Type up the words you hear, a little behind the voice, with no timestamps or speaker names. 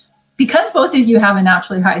because both of you have a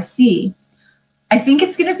naturally high C, I think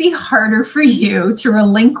it's going to be harder for you to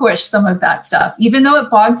relinquish some of that stuff. Even though it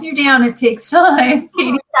bogs you down, it takes time.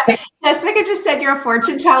 Katie. Jessica just said you're a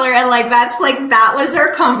fortune teller, and that was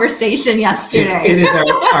our conversation yesterday. It is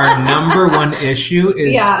our number one issue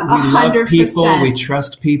is we 100%. Love people, we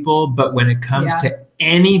trust people, but when it comes to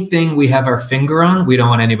anything we have our finger on, we don't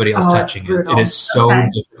want anybody else touching it. It is so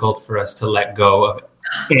difficult for us to let go of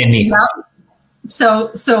anything. Yeah. So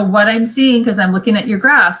what I'm seeing, because I'm looking at your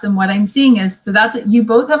graphs, and what I'm seeing is you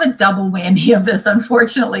both have a double whammy of this,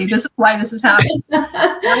 unfortunately. This is why this is happening.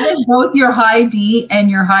 That is both your high D and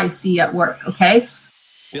your high C at work, okay?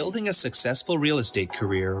 Building a successful real estate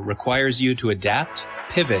career requires you to adapt,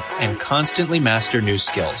 pivot, and constantly master new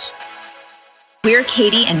skills. We're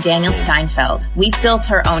Katie and Daniel Steinfeld. We've built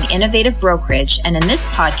our own innovative brokerage, and in this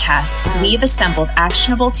podcast, we've assembled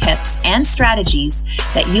actionable tips and strategies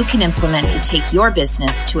that you can implement to take your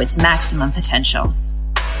business to its maximum potential.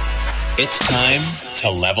 It's time to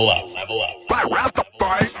level up.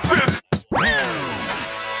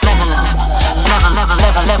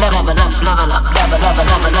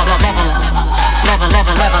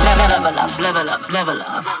 Level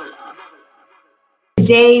up.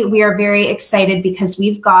 Today, we are very excited because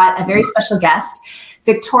we've got a very special guest.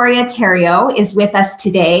 Victoria Theriault is with us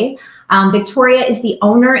today. Victoria is the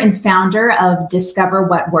owner and founder of Discover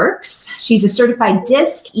What Works. She's a certified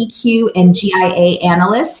DISC, EQ, and GIA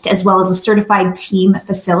analyst, as well as a certified team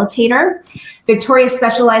facilitator. Victoria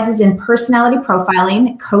specializes in personality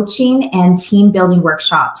profiling, coaching, and team building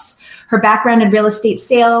workshops. Her background in real estate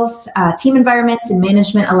sales, team environments, and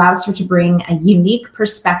management allows her to bring a unique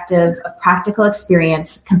perspective of practical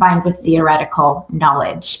experience combined with theoretical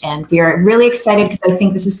knowledge. And we are really excited because I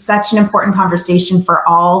think this is such an important conversation for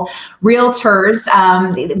all realtors,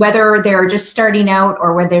 whether they're just starting out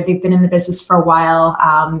or whether they've been in the business for a while.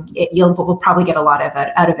 We'll probably get a lot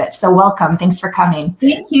out of it. So welcome. Thanks for coming.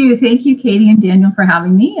 Thank you, Katie and Daniel, for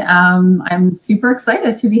having me. I'm super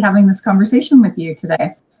excited to be having this conversation with you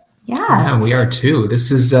today. Yeah, we are too.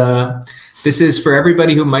 This is for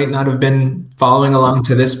everybody who might not have been following along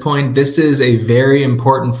to this point. This is a very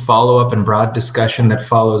important follow-up and broad discussion that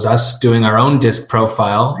follows us doing our own DISC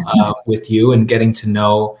profile with you and getting to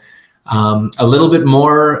know a little bit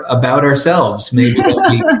more about ourselves. Maybe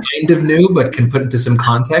what we kind of knew, but can put into some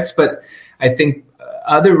context. But I think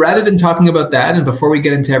rather than talking about that, and before we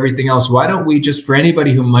get into everything else, why don't we just, for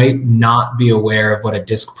anybody who might not be aware of what a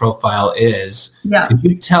DISC profile is, could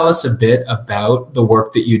you tell us a bit about the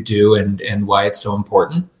work that you do and why it's so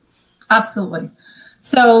important? Absolutely.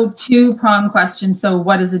 So two-pronged question. So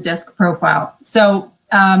what is a DISC profile? So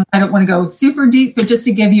I don't want to go super deep, but just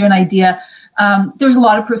to give you an idea, there's a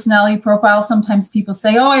lot of personality profiles. Sometimes people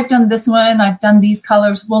say, oh, I've done this one, I've done these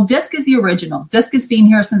colors. Well, DISC is the original. DISC has been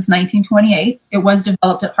here since 1928. It was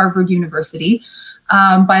developed at Harvard University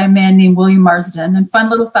by a man named William Marsden. And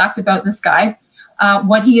fun little fact about this guy,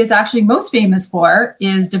 what he is actually most famous for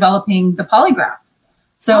is developing the polygraph.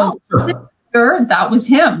 So that was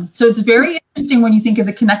him. So it's very interesting when you think of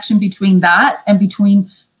the connection between that and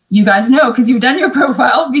between, you guys know, because you've done your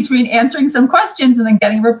profile, between answering some questions and then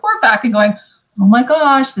getting a report back and going, oh my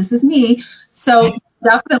gosh, this is me. So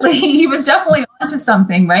he was definitely onto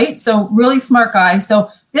something, right? So really smart guy. So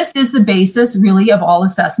this is the basis really of all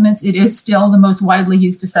assessments. It is still the most widely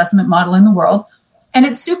used assessment model in the world. And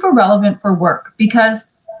it's super relevant for work because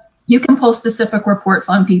you can pull specific reports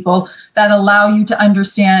on people that allow you to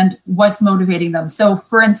understand what's motivating them. So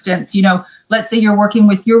for instance, let's say you're working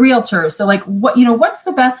with your realtor. So what's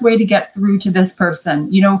the best way to get through to this person?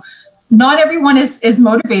 Not everyone is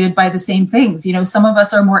motivated by the same things. Some of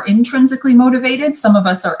us are more intrinsically motivated. Some of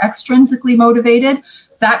us are extrinsically motivated.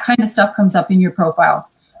 That kind of stuff comes up in your profile.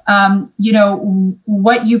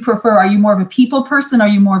 What you prefer. Are you more of a people person? Are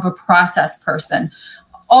you more of a process person?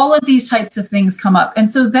 All of these types of things come up.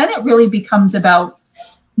 And so then it really becomes about,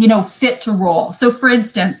 fit to role. So for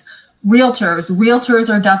instance, realtors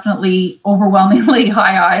are definitely overwhelmingly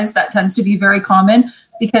high I's. That tends to be very common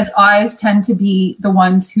because I's tend to be the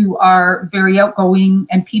ones who are very outgoing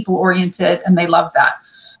and people oriented, and they love that.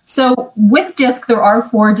 So with DISC, there are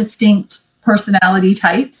 4 distinct personality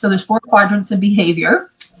types. So there's 4 quadrants of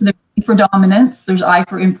behavior. So there's E for dominance, there's I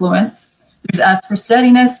for influence, there's S for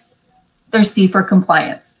steadiness, there's C for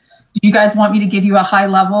compliance. Do you guys want me to give you a high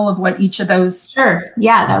level of what each of those? Sure.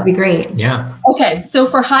 Yeah, that would be great. Yeah. Okay. So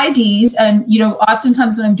for high Ds, and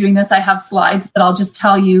oftentimes when I'm doing this, I have slides, but I'll just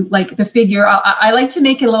tell you the figure. I like to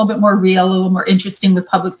make it a little bit more real, a little more interesting with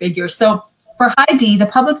public figures. So For high D, the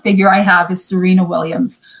public figure I have is Serena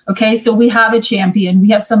Williams. Okay, so we have a champion. We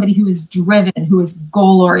have somebody who is driven, who is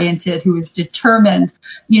goal-oriented, who is determined,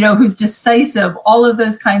 who's decisive, all of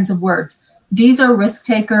those kinds of words. D's are risk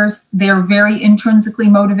takers. They're very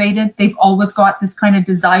intrinsically motivated. They've always got this kind of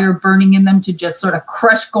desire burning in them to just sort of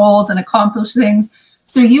crush goals and accomplish things.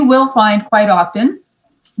 So you will find quite often,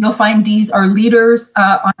 you'll find D's are leaders,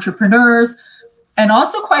 entrepreneurs, and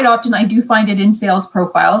also quite often I do find it in sales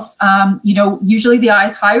profiles. Usually the I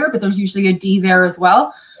is higher, but there's usually a D there as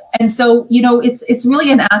well. And so, it's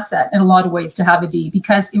really an asset in a lot of ways to have a D,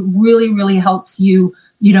 because it really, really helps you,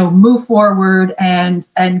 move forward and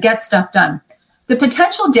get stuff done. The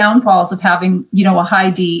potential downfalls of having, a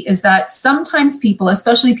high D is that sometimes people,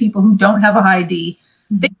 especially people who don't have a high D,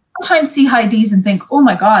 they sometimes see high Ds and think, oh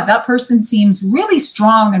my God, that person seems really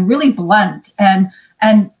strong and really blunt.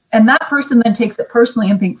 And that person then takes it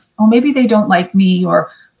personally and thinks, oh, maybe they don't like me,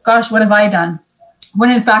 or gosh, what have I done? When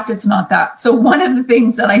in fact, it's not that. So one of the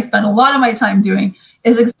things that I spend a lot of my time doing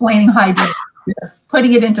is explaining high D,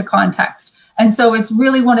 putting it into context. And so it's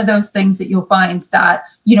really one of those things that you'll find that,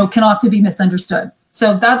 can often be misunderstood.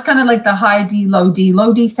 So that's kind of like the high D, low D.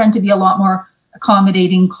 Low Ds tend to be a lot more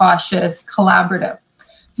accommodating, cautious, collaborative.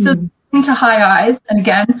 So to high Is, and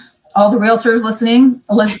again, all the realtors listening,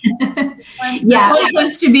 Elizabeth, this one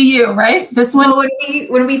tends to be you, right? This one. Well,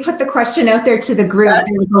 when we put the question out there to the group,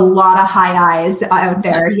 there's a lot of high Is out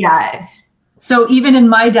there. Yes. Yeah. So even in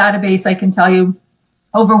my database, I can tell you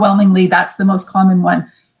overwhelmingly, that's the most common one.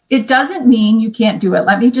 It doesn't mean you can't do it.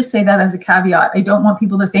 Let me just say that as a caveat. I don't want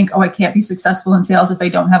people to think, oh, I can't be successful in sales if I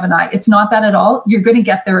don't have an I. It's not that at all. You're going to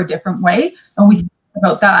get there a different way. And we can talk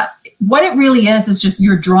about that. What it really is just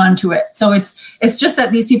you're drawn to it. So it's just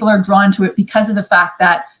that these people are drawn to it because of the fact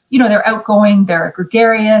that, they're outgoing, they're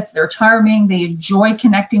gregarious, they're charming, they enjoy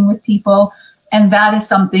connecting with people. And that is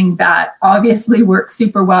something that obviously works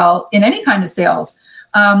super well in any kind of sales,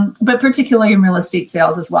 but particularly in real estate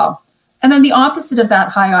sales as well. And then the opposite of that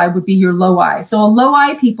high I would be your low I. So a low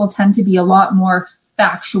I people tend to be a lot more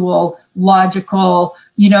factual, logical,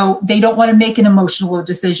 they don't want to make an emotional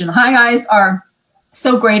decision. High Is are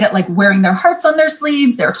so great at like wearing their hearts on their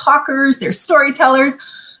sleeves. They're talkers, they're storytellers.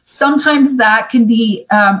 Sometimes that can be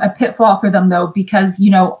a pitfall for them though, because,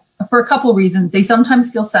 for a couple reasons, they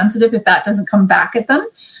sometimes feel sensitive if that doesn't come back at them.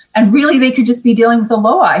 And really they could just be dealing with a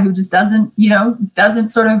low I who just doesn't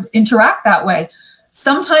sort of interact that way.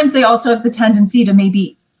 Sometimes they also have the tendency to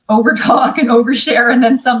maybe overtalk and overshare. And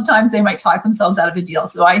then sometimes they might talk themselves out of a deal.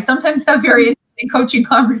 So I sometimes have very interesting coaching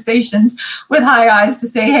conversations with high Is to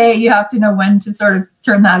say, hey, you have to know when to sort of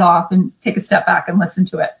turn that off and take a step back and listen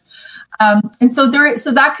to it. And so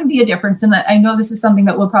that can be a difference. And I know this is something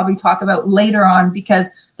that we'll probably talk about later on, because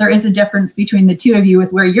there is a difference between the two of you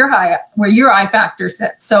with where your I factor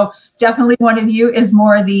sits. So definitely one of you is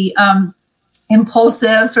more the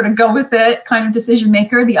impulsive, sort of go with it kind of decision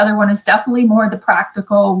maker. The other one is definitely more the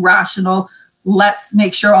practical, rational, let's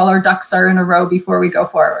make sure all our ducks are in a row before we go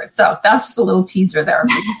forward. So that's just a little teaser there.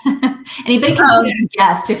 Anybody can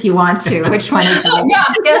guess if you want to, which one is which. Yeah,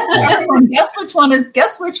 guess which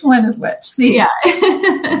one is which. See, yeah.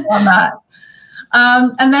 On that.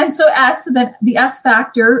 And then so the S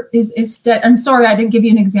factor is I'm sorry, I didn't give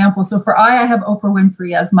you an example. So for I have Oprah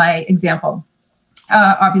Winfrey as my example.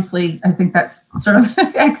 Obviously, I think that's sort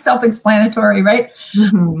of self-explanatory, right?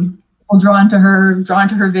 Mm-hmm. People drawn to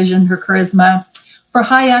her vision, her charisma. For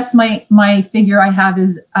high S, my figure I have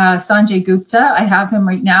is Sanjay Gupta. I have him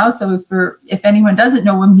right now. So if anyone doesn't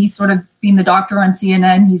know him, he's sort of being the doctor on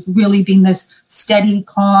CNN. He's really been this steady,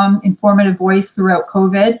 calm, informative voice throughout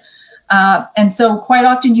COVID. And so quite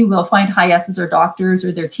often you will find high S's are doctors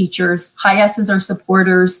or they're teachers. High S's are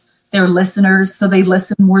supporters. They're listeners. So they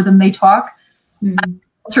listen more than they talk.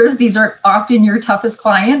 Mm-hmm. These are often your toughest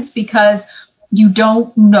clients because you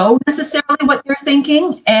don't know necessarily what they're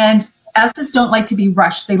thinking. And S's don't like to be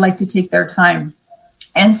rushed. They like to take their time.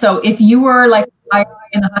 And so if you were like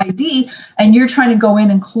in a high D and you're trying to go in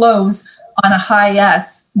and close on a high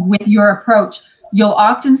S with your approach, you'll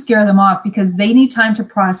often scare them off because they need time to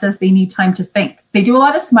process. They need time to think. They do a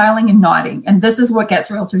lot of smiling and nodding. And this is what gets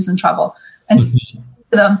realtors in trouble. And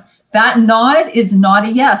that nod is not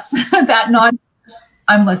a yes. That nod,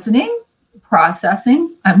 I'm listening,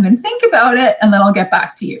 processing, I'm going to think about it, and then I'll get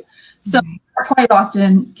back to you. So quite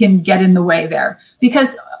often can get in the way there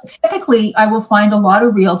because typically I will find a lot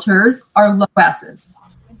of realtors are low S's.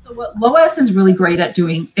 And so what low S is really great at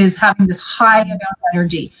doing is having this high amount of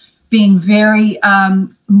energy. being very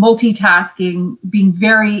multitasking, being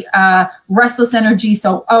very restless energy.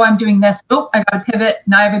 So, I'm doing this. Oh, I got to pivot.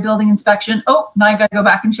 Now I have a building inspection. Oh, now I got to go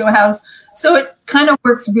back and show a house. So it kind of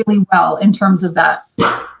works really well in terms of that.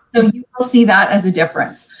 So you will see that as a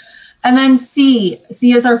difference. And then C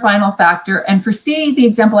is our final factor. And for C, the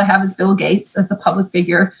example I have is Bill Gates as the public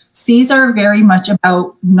figure. C's are very much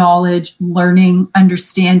about knowledge, learning,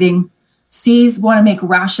 understanding. C's want to make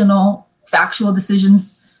rational, factual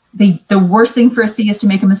decisions. The worst thing for a C is to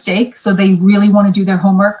make a mistake. So they really want to do their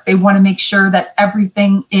homework. They want to make sure that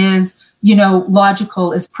everything is,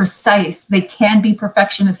 logical, is precise. They can be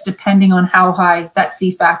perfectionists depending on how high that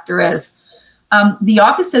C factor is. The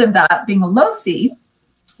opposite of that being a low C.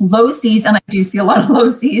 Low C's, and I do see a lot of low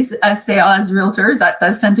C's as realtors, that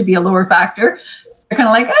does tend to be a lower factor. They're kind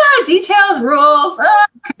of like, details, rules.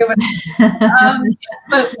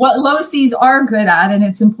 But what low C's are good at, and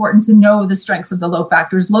it's important to know the strengths of the low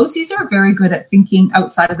factors, low C's are very good at thinking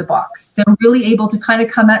outside of the box. They're really able to kind of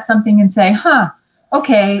come at something and say,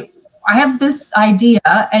 okay, I have this idea.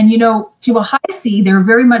 And, to a high C, they're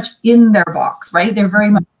very much in their box, right? They're very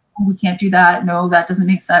much, we can't do that. No, that doesn't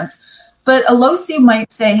make sense. But a low C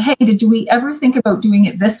might say, hey, did we ever think about doing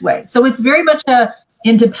it this way? So it's very much a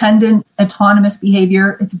independent, autonomous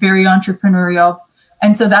behavior. It's very entrepreneurial.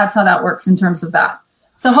 And so that's how that works in terms of that.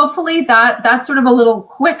 So hopefully that's sort of a little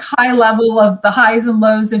quick high level of the highs and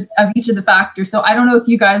lows of each of the factors. So I don't know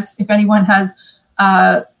if anyone has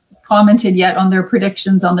commented yet on their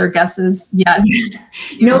predictions, on their guesses yet.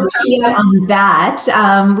 No yet on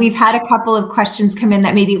that. We've had a couple of questions come in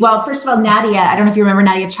that maybe, first of all, Nadia, I don't know if you remember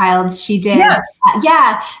Nadia Childs, she did. Yes.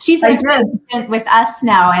 She's a participant with us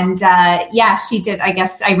now. And she did, I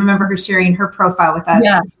guess I remember her sharing her profile with us.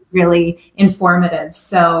 Yes. It's really informative.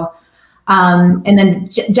 So, and then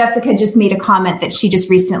Jessica just made a comment that she just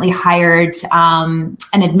recently hired an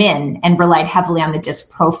admin and relied heavily on the DISC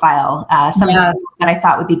profile. Something that I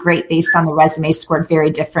thought would be great based on the resume scored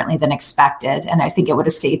very differently than expected. And I think it would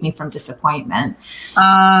have saved me from disappointment.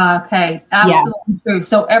 Okay. Absolutely true.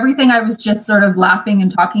 So everything I was just sort of laughing and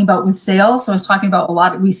talking about with sales. So I was talking about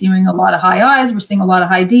we're seeing a lot of high I's, we're seeing a lot of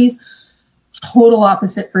high D's. Total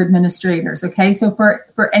opposite for administrators. Okay. So for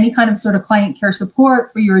any kind of sort of client care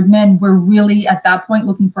support for your admin, we're really at that point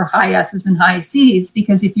looking for high S's and high C's,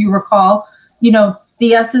 because if you recall,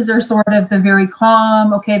 the S's are sort of the very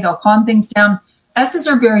calm. Okay. They'll calm things down. S's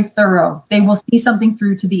are very thorough. They will see something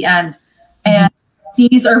through to the end. And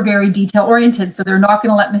C's are very detail oriented. So they're not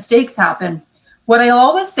going to let mistakes happen. What I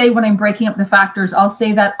always say when I'm breaking up the factors, I'll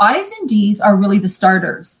say that I's and D's are really the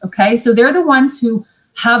starters. Okay. So they're the ones who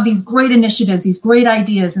have these great initiatives, these great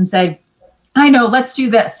ideas, and say, I know, let's do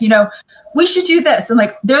this. We should do this. And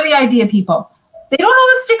they're the idea people. They don't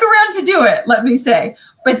always stick around to do it, let me say.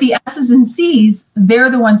 But the S's and C's, they're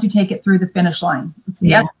the ones who take it through the finish line. It's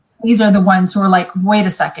the S's and C's are the ones who are like, wait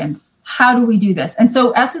a second, how do we do this? And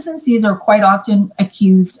so S's and C's are quite often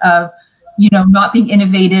accused of, not being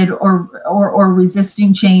innovative or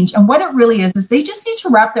resisting change. And what it really is they just need to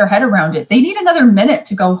wrap their head around it. They need another minute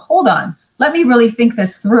to go, hold on. Let me really think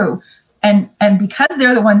this through. And because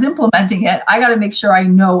they're the ones implementing it, I got to make sure I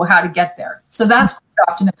know how to get there. So that's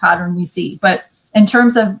quite often a pattern we see. But in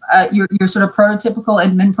terms of your sort of prototypical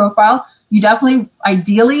admin profile, you definitely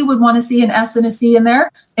ideally would want to see an S and a C in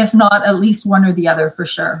there, if not at least one or the other for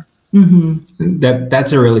sure. Mm-hmm.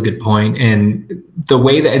 That's a really good point. And the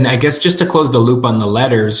way that, and I guess just to close the loop on the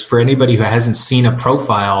letters, for anybody who hasn't seen a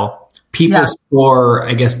profile, people score,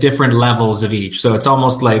 I guess, different levels of each. So it's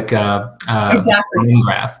almost like a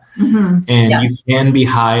graph. Mm-hmm. And you can be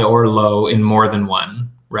high or low in more than one,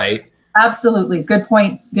 right? Absolutely. Good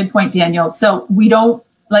point. Good point, Daniel. So we don't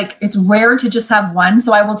it's rare to just have one.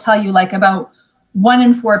 So I will tell you about 1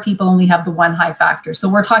 in 4 people only have the one high factor. So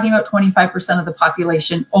we're talking about 25% of the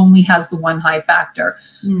population only has the one high factor.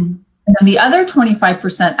 Mm. And then the other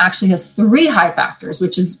 25% actually has 3 high factors,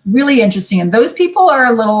 which is really interesting. And those people are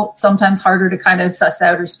a little sometimes harder to kind of suss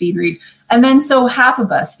out or speed read. And then so half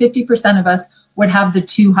of us, 50% of us, would have the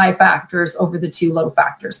 2 high factors over the 2 low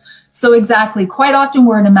factors. So exactly, quite often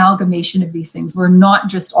we're an amalgamation of these things. We're not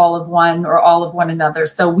just all of one or all of one another.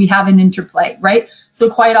 So we have an interplay, right? So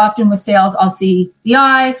quite often with sales, I'll see the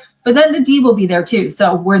I, but then the D will be there too.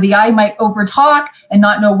 So where the I might overtalk and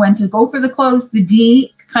not know when to go for the close, the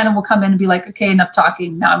D kind of will come in and be like, okay, enough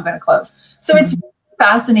talking. Now I'm going to close. So it's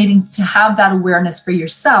fascinating to have that awareness for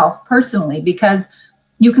yourself personally, because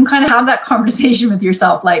you can kind of have that conversation with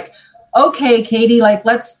yourself. Okay, Katie,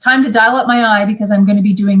 let's time to dial up my I because I'm going to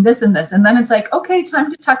be doing this and this. And then it's okay,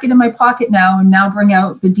 time to tuck it in my pocket now and now bring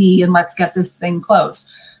out the D and let's get this thing closed.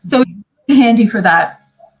 So it's handy for that.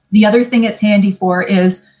 The other thing it's handy for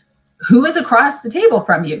is who is across the table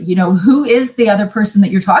from you? You know, who is the other person that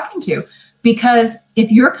you're talking to? Because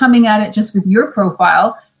if you're coming at it just with your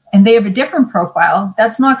profile and they have a different profile,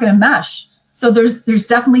 that's not going to mesh. So there's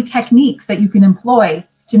definitely techniques that you can employ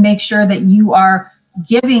to make sure that you are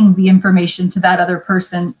giving the information to that other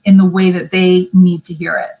person in the way that they need to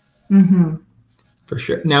hear it. Mm-hmm. For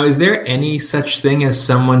sure. Now, is there any such thing as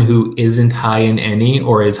someone who isn't high in any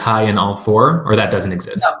or is high in all four, or that doesn't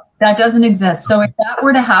exist? No, that doesn't exist. So if that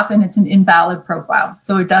were to happen, it's an invalid profile.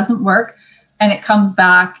 So it doesn't work and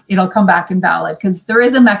it'll come back invalid, because there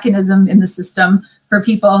is a mechanism in the system for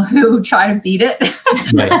people who try to beat it.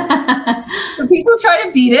 Right. So people try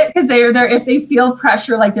to beat it because they're there. If they feel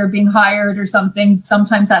pressure, like they're being hired or something,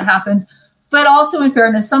 sometimes that happens. But also, in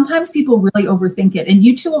fairness, sometimes people really overthink it. And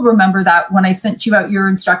you two will remember that when I sent you out your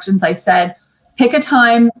instructions, I said, pick a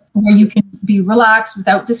time where you can be relaxed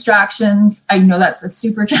without distractions. I know that's a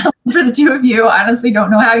super challenge for the two of you. I honestly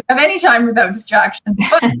don't know how you have any time without distractions.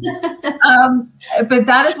 But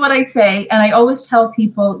that is what I say. And I always tell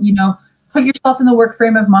people, you know, put yourself in the work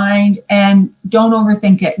frame of mind and don't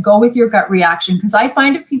overthink it. Go with your gut reaction. Because I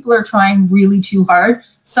find if people are trying really too hard,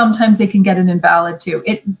 sometimes they can get an invalid too.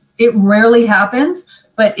 It rarely happens,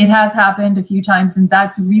 but it has happened a few times. And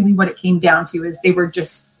that's really what it came down to, is they were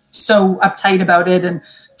just so uptight about it and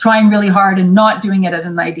trying really hard and not doing it at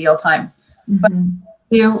an ideal time. Mm-hmm. But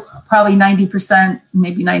you probably 90%,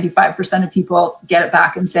 maybe 95% of people get it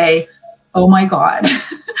back and say, oh my God,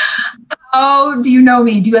 how do you know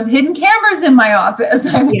me? Do you have hidden cameras in my office?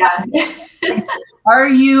 Yeah. Are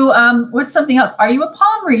you, what's something else? Are you a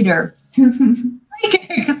palm reader?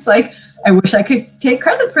 It's like, I wish I could take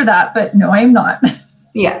credit for that, but no, I am not.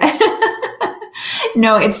 Yeah.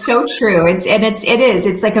 No, it's so true. It's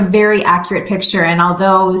like a very accurate picture. And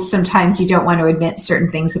although sometimes you don't want to admit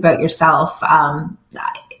certain things about yourself,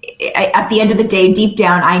 at the end of the day, deep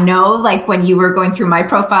down, I know, like when you were going through my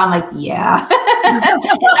profile, I'm like, yeah,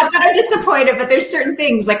 I'm disappointed, but there's certain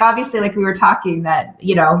things, like obviously, like we were talking, that,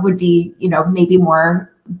 you know, would be, you know, maybe more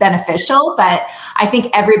beneficial, but I think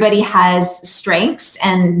everybody has strengths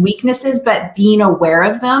and weaknesses, but being aware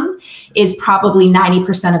of them is probably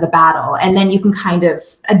 90% of the battle. And then you can kind of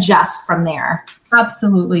adjust from there.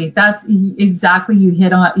 Absolutely. That's exactly, you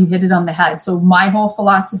hit it on the head. So my whole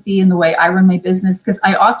philosophy and the way I run my business, because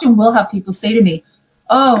I often will have people say to me,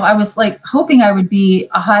 oh, I was like hoping I would be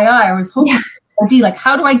a high I. I was hoping D, like,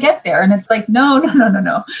 how do I get there? And it's like, no,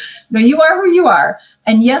 you are who you are.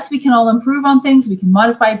 And yes, we can all improve on things. We can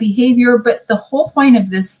modify behavior, but the whole point of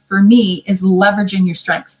this for me is leveraging your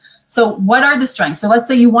strengths. So what are the strengths? So let's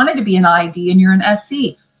say you wanted to be an ID and you're an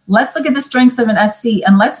SC. Let's look at the strengths of an SC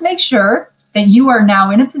and let's make sure that you are now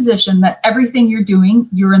in a position that everything you're doing,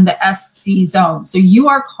 you're in the SC zone. So you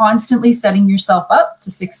are constantly setting yourself up to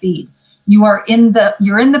succeed. You're in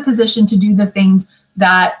the position to do the things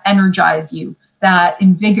that energize you, that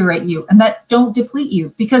invigorate you, and that don't deplete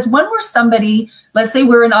you. Because when we're somebody, let's say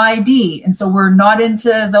we're an ID, and so we're not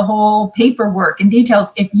into the whole paperwork and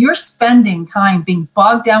details, if you're spending time being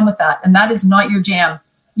bogged down with that, and that is not your jam,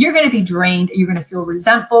 you're going to be drained, you're going to feel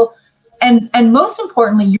resentful, and most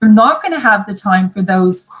importantly, you're not going to have the time for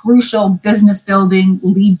those crucial business building,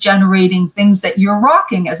 lead generating things that you're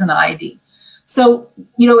rocking as an ID. So,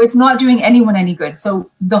 you know, it's not doing anyone any good. So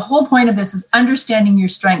the whole point of this is understanding your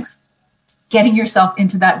strengths, getting yourself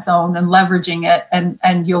into that zone and leveraging it,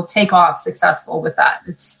 and you'll take off successful with that.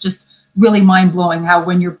 It's just really mind-blowing how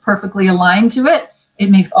when you're perfectly aligned to it,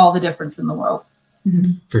 it makes all the difference in the world.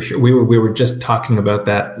 Mm-hmm. For sure. We were just talking about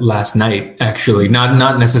that last night, actually,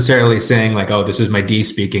 not necessarily saying like, oh, this is my D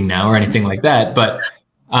speaking now or anything like that. But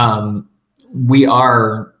we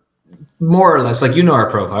are more or less, like, you know, our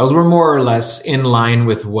profiles, we're more or less in line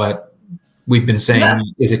with what we've been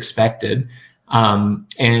saying is expected. And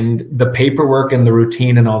the paperwork and the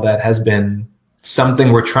routine and all that has been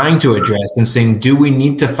something we're trying to address and saying,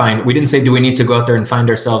 we didn't say, do we need to go out there and find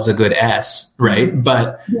ourselves a good S, right?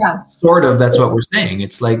 But sort of, that's what we're saying.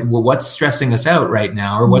 It's like, well, what's stressing us out right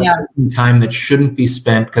now? Or what's taking time that shouldn't be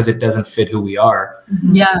spent because it doesn't fit who we are?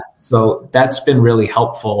 Yeah. So that's been really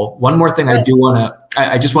helpful. One more thing I just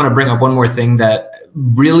want to bring up one more thing that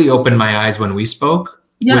really opened my eyes when we spoke,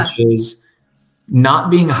 which is not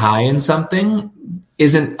being high in something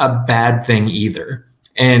isn't a bad thing either.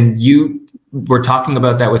 And you were talking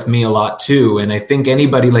about that with me a lot too. And I think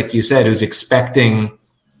anybody, like you said, who's expecting,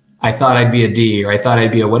 I thought I'd be a D or I thought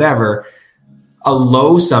I'd be a whatever, a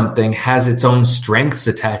low something has its own strengths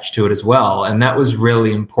attached to it as well. And that was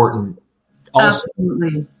really important also.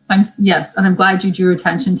 Absolutely. And I'm glad you drew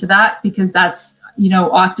attention to that, because that's, you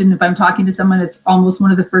know, often if I'm talking to someone, it's almost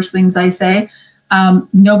one of the first things I say.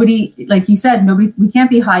 Nobody, like you said, we can't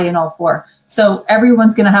be high in all four. So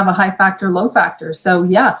everyone's going to have a high factor, low factor. So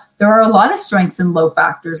yeah, there are a lot of strengths in low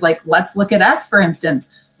factors. Like let's look at S, for instance.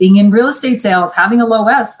 Being in real estate sales, having a low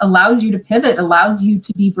S allows you to pivot, allows you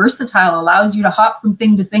to be versatile, allows you to hop from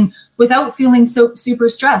thing to thing without feeling so super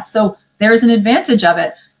stressed. So there's an advantage of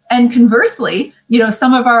it. And conversely,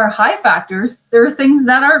 some of our high factors, there are things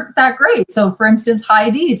that aren't that great. So for instance, high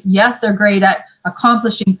Ds, yes, they're great at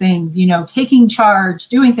accomplishing things, taking charge,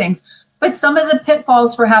 doing things. But some of the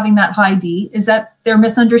pitfalls for having that high D is that they're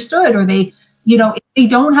misunderstood, or they, if they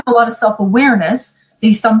don't have a lot of self-awareness,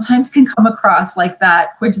 they sometimes can come across like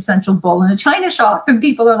that quintessential bull in a china shop. And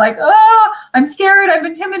people are like, oh, I'm scared, I'm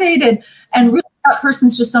intimidated. And really that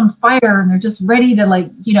person's just on fire and they're just ready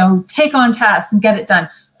to take on tasks and get it done.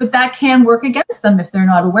 But that can work against them if they're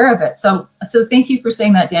not aware of it. So thank you for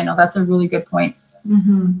saying that, Daniel. That's a really good point.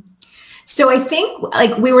 Mm-hmm. So I think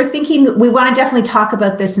we were thinking, we want to definitely talk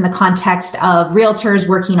about this in the context of realtors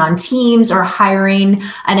working on teams or hiring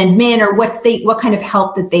an admin, or what kind of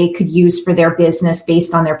help that they could use for their business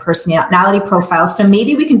based on their personality profiles. So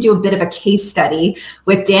maybe we can do a bit of a case study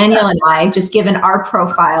with Daniel and I, just given our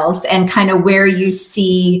profiles and kind of where you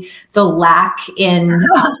see the lack in,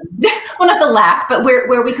 well, not the lack, but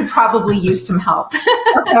where we could probably use some help.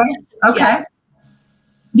 Okay.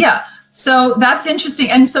 Yeah. So that's interesting.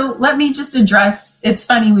 And so let me just address, it's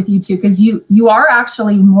funny with you two, because you are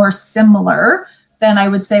actually more similar than I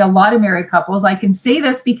would say a lot of married couples. I can say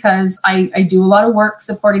this because I do a lot of work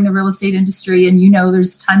supporting the real estate industry, and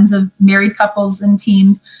there's tons of married couples and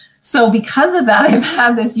teams. So because of that, I've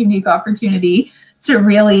had this unique opportunity to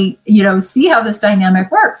really, see how this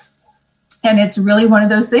dynamic works. And it's really one of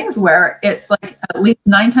those things where it's like at least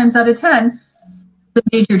 9 times out of 10, the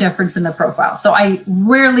major difference in the profile. So I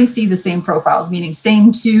rarely see the same profiles, meaning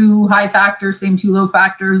same 2 high factors, same 2 low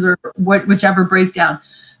factors, or whichever breakdown.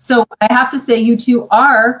 So I have to say you two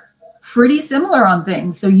are pretty similar on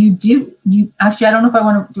things. So you actually, I don't know if I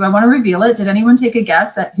want to reveal it. Did anyone take a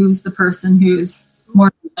guess at who's the person who's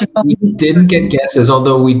more? We didn't get guesses,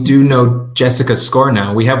 although we do know Jessica's score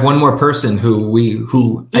now. We have one more person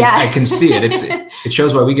I can see it. It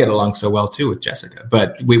shows why we get along so well too with Jessica.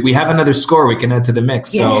 But we have another score we can add to the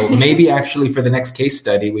mix. So maybe actually for the next case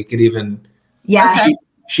study, we could even. Yeah.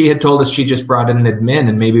 She had told us she just brought in an admin,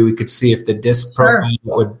 and maybe we could see if the disc profile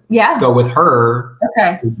would go with her.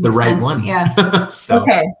 Okay. The Makes right sense. One. Yeah.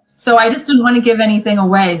 Okay. So I just didn't want to give anything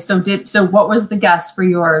away. So what was the guess for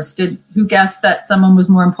yours? Who guessed that someone was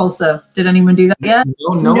more impulsive? Did anyone do that yet?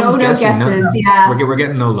 No one's guessing. Guesses, no. Yeah. We're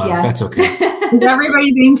getting no love. Yeah. That's okay. Is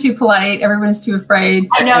everybody being too polite? Everyone's too afraid.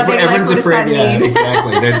 I know. Everyone's afraid. Yeah,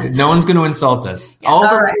 exactly. No one's going to insult us. Yeah. All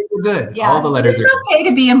the letters are good. Yeah. All the letters are okay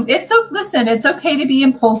good. To be. It's okay to be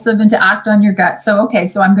impulsive and to act on your gut. So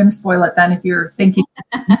so I'm going to spoil it then. If you're thinking,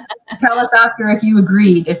 tell us after if you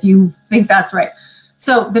agreed, if you think that's right.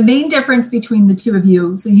 So the main difference between the two of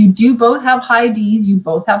you, so you do both have high Ds, you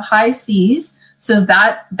both have high Cs. So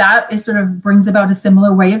that is sort of brings about a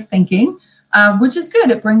similar way of thinking, which is good.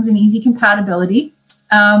 It brings an easy compatibility.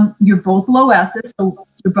 You're both low S's, so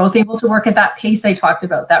you're both able to work at that pace I talked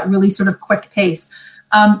about, that really sort of quick pace.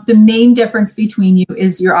 The main difference between you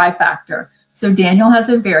is your I factor. So Daniel has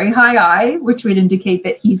a very high I, which would indicate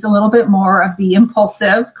that he's a little bit more of the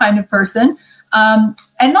impulsive kind of person.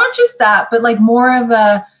 And not just that, but like more of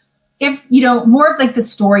more of like the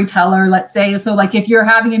storyteller, let's say. So like if you're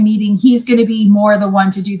having a meeting, he's going to be more the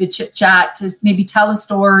one to do the chit chat, to maybe tell a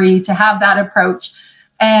story, to have that approach.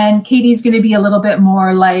 And Katie's going to be a little bit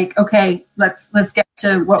more like, okay, let's get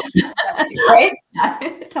to what we get to, right?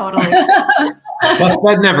 Yeah, totally.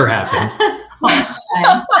 That never happens.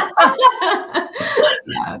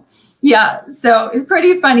 Yeah. So it's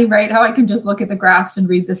pretty funny, right? How I can just look at the graphs and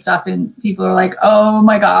read the stuff and people are like, oh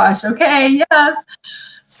my gosh. Okay. Yes.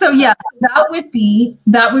 So yeah, that would be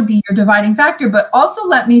your dividing factor. But also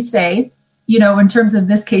let me say, in terms of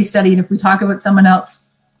this case study, and if we talk about someone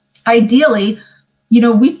else, ideally,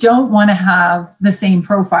 we don't want to have the same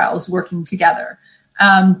profiles working together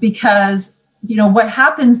because, what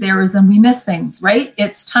happens there is then we miss things, right?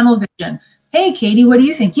 It's tunnel vision. Hey, Katie, what do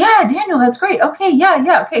you think? Yeah, Daniel, that's great. Okay,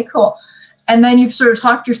 yeah. Okay, cool. And then you've sort of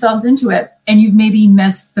talked yourselves into it and you've maybe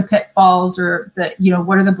missed the pitfalls or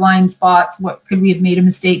what are the blind spots? What could we have made a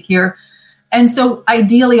mistake here? And so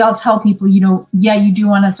ideally, I'll tell people, you do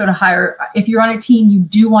want to sort of hire, if you're on a team, you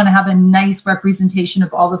do want to have a nice representation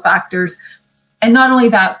of all the factors. And not only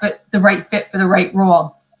that, but the right fit for the right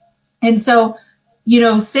role. And so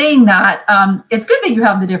saying that, it's good that you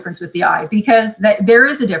have the difference with the I, because there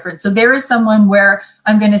is a difference. So there is someone where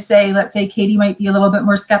I'm going to say, let's say Katie might be a little bit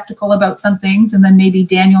more skeptical about some things. And then maybe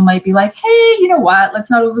Daniel might be like, hey, you know what? Let's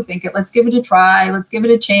not overthink it. Let's give it a try. Let's give it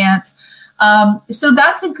a chance. So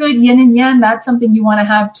that's a good yin and yang. That's something you want to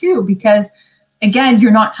have too, because again,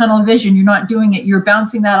 you're not tunnel vision. You're not doing it. You're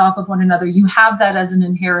bouncing that off of one another. You have that as an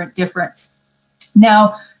inherent difference.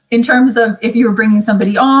 Now, in terms of if you were bringing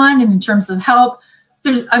somebody on and in terms of help,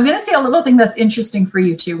 I'm going to say a little thing that's interesting for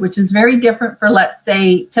you too, which is very different for, let's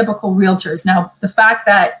say, typical realtors. Now, the fact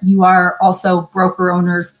that you are also broker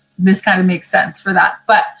owners, this kind of makes sense for that.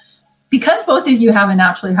 But because both of you have a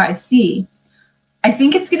naturally high C, I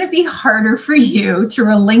think it's going to be harder for you to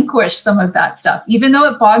relinquish some of that stuff, even though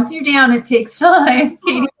it bogs you down. It takes time.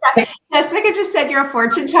 Katie. Jessica just said you're a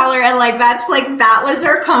fortune teller, and that was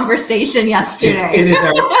our conversation yesterday. It is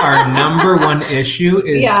our number one issue.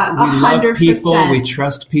 Is we 100%. Love people, we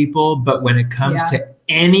trust people, but when it comes to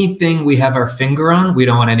anything we have our finger on, we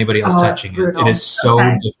don't want anybody else touching it. It is so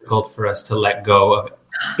difficult for us to let go of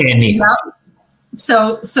anything. Yeah.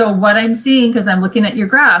 So what I'm seeing, because I'm looking at your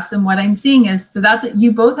graphs, and what I'm seeing is that's it.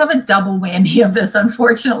 You both have a double whammy of this,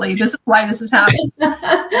 unfortunately. This is why this is happening.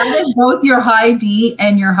 That is both your high D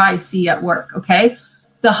and your high C at work, okay?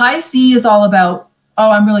 The high C is all about,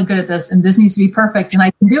 I'm really good at this, and this needs to be perfect, and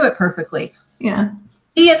I can do it perfectly. Yeah.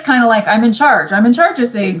 E is kind of like, I'm in charge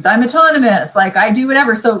of things. I'm autonomous. Like, I do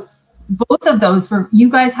whatever. So both of those, for you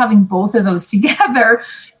guys having both of those together,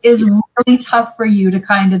 is really tough for you to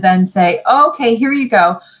kind of then say, okay, here you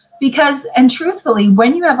go. Because, and truthfully,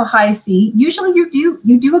 when you have a high C, usually you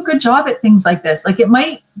do a good job at things like this. Like, it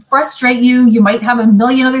might frustrate you. You might have a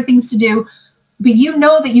million other things to do, but you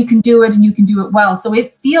know that you can do it and you can do it well. So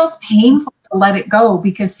it feels painful to let it go,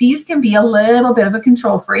 because C's can be a little bit of a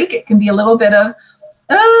control freak. It can be a little bit of,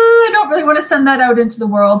 I don't really want to send that out into the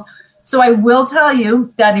world. So I will tell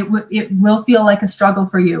you that it will feel like a struggle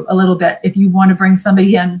for you a little bit if you want to bring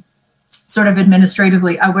somebody in sort of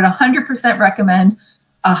administratively. I would 100% recommend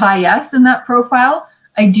a high S in that profile.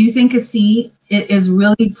 I do think a C is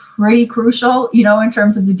really pretty crucial, in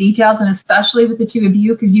terms of the details, and especially with the two of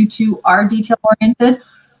you, because you two are detail oriented.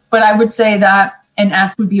 But I would say that an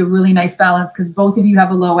S would be a really nice balance, because both of you have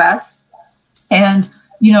a low S, and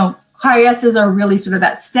high S's are really sort of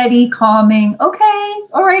that steady, calming, okay,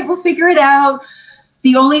 all right, we'll figure it out.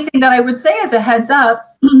 The only thing that I would say as a heads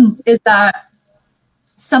up is that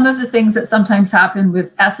some of the things that sometimes happen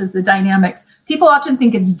with S's, the dynamics, people often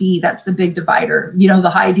think it's D, that's the big divider, the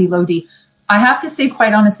high D, low D. I have to say,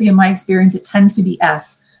 quite honestly, in my experience, it tends to be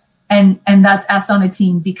S. And that's S on a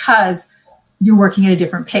team, because you're working at a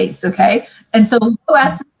different pace, okay? And so low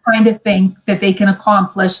S's kind of think that they can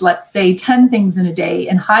accomplish, let's say, 10 things in a day,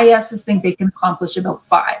 and high S's think they can accomplish about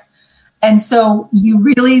 5. And so you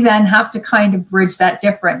really then have to kind of bridge that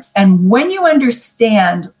difference. And when you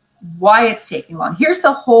understand why it's taking long, here's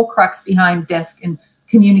the whole crux behind DISC and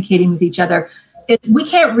communicating with each other. We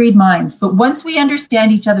can't read minds, but once we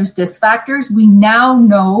understand each other's DISC factors, we now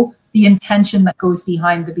know the intention that goes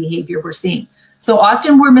behind the behavior we're seeing. So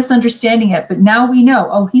often we're misunderstanding it, but now we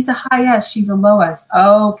know, he's a high S, she's a low S.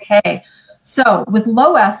 Okay. So with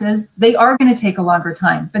low S's, they are going to take a longer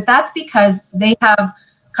time, but that's because they have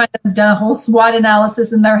kind of done a whole SWOT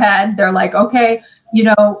analysis in their head. They're like, okay,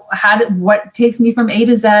 what takes me from A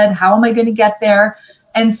to Z? How am I going to get there?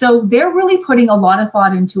 And so they're really putting a lot of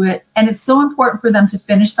thought into it. And it's so important for them to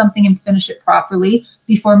finish something and finish it properly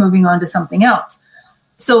before moving on to something else.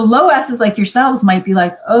 So low S's like yourselves might be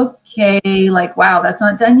like, okay, like, wow, that's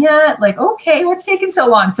not done yet. Like, okay, what's taking so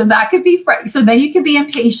long? So that could be, so then you could be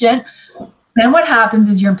impatient. Then what happens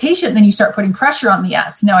is you're impatient, then you start putting pressure on the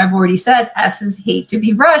S. Now, I've already said S's hate to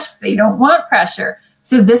be rushed. They don't want pressure.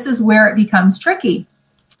 So this is where it becomes tricky.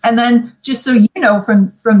 And then just so you know,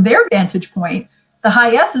 from their vantage point, the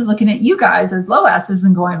high S is looking at you guys as low S's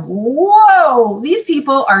and going, whoa, these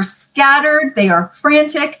people are scattered. They are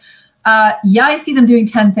frantic. I see them doing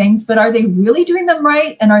 10 things, but are they really doing them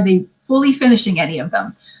right? And are they fully finishing any of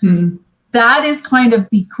them? So that is kind of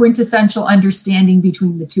the quintessential understanding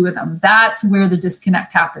between the two of them. That's where the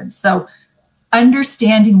disconnect happens. So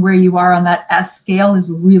understanding where you are on that S scale is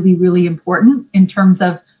really, really important in terms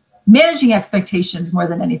of managing expectations more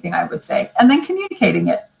than anything, I would say, and then communicating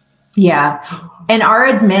it. Yeah. And our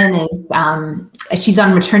admin is, she's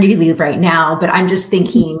on maternity leave right now, but I'm just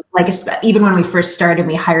thinking, like, even when we first started,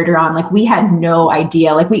 we hired her on, like, we had no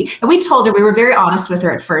idea. Like, we told her, we were very honest with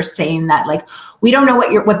her at first, saying that, like, we don't know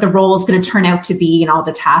what the role is going to turn out to be and all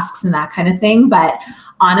the tasks and that kind of thing. But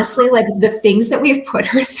honestly, like, the things that we've put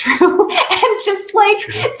her through, and and just like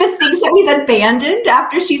the things that we've abandoned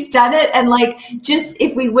after she's done it. And like, just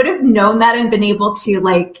if we would have known that and been able to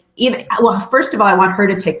like, even, well, first of all, I want her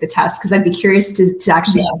to take the test because I'd be curious to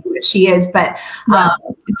actually see what she is, but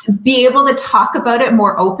to be able to talk about it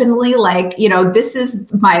more openly, like, you know, this is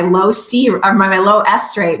my low C or my low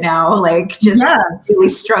S right now, like just really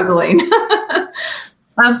struggling.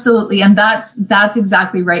 Absolutely. And that's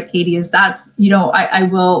exactly right, Katie, is that's, you know, I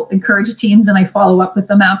will encourage teams and I follow up with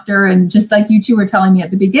them after. And just like you two were telling me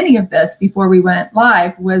at the beginning of this, before we went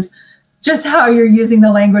live, was just how you're using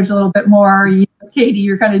the language a little bit more. Katie,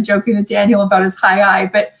 you're kind of joking with Daniel about his high I,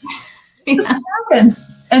 but this happens.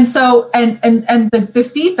 And so, and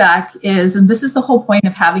the feedback is, and this is the whole point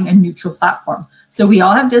of having a neutral platform. So we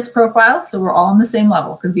all have DISC profiles, so we're all on the same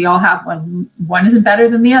level because we all have one. One isn't better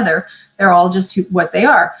than the other. They're all just what they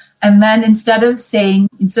are. And then instead of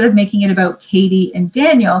making it about Katie and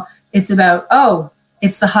Daniel, it's about,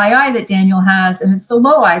 it's the high I that Daniel has, and it's the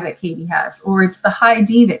low I that Katie has, or it's the high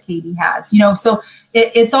D that Katie has, you know, so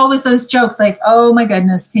it's always those jokes like, oh my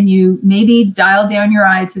goodness, can you maybe dial down your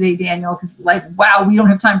I today, Daniel? Because like, wow, we don't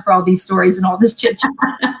have time for all these stories and all this chit chat.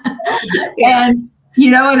 And, you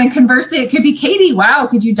know, and then conversely, it could be Katie, wow,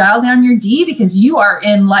 could you dial down your D? Because you are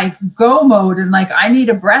in like go mode and like, I need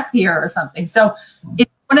a breath here or something. So it's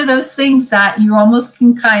one of those things that you almost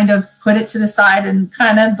can kind of put it to the side and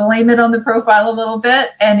kind of blame it on the profile a little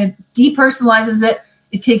bit, and it depersonalizes it.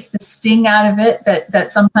 It takes the sting out of it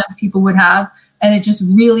that sometimes people would have, and it just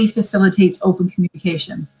really facilitates open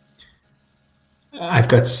communication. I've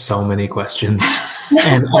got so many questions,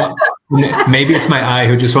 and maybe it's my eye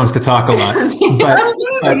who just wants to talk a lot.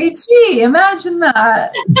 But gee, imagine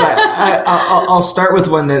that. But I'll start with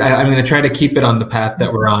one that I'm going to try to keep it on the path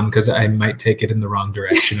that we're on, because I might take it in the wrong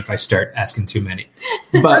direction if I start asking too many.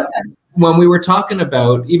 But when we were talking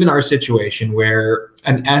about even our situation where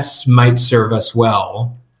an S might serve us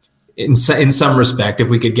well, in some respect, if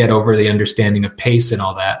we could get over the understanding of pace and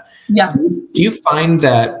all that. Yeah. Do you find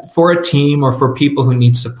that for a team or for people who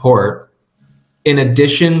need support, in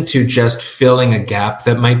addition to just filling a gap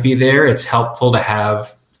that might be there, it's helpful to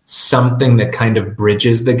have something that kind of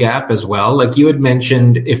bridges the gap as well? Like you had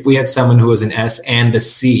mentioned, if we had someone who was an S and a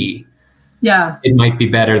C, it might be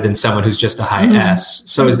better than someone who's just a high S.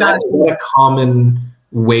 So is that a common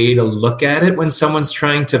way to look at it when someone's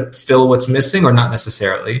trying to fill what's missing, or not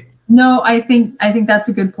necessarily? No, I think that's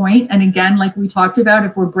a good point. And again, like we talked about,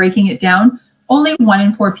 if we're breaking it down, only 1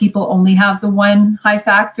 in 4 people only have the one high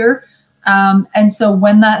factor. And so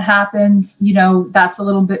when that happens, you know, that's a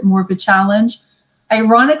little bit more of a challenge.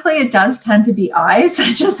 Ironically, it does tend to be I's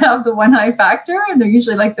that just have the one high factor, and they're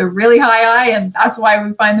usually like the really high I, and that's why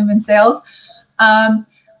we find them in sales.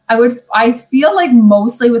 I feel like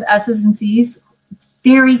mostly with S's and C's, it's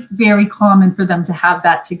very, very common for them to have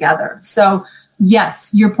that together. So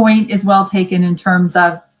yes, your point is well taken in terms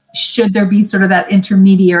of should there be sort of that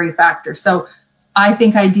intermediary factor. So I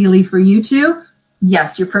think ideally for you two,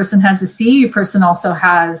 yes, your person has a C, your person also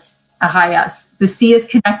has a high S. The C is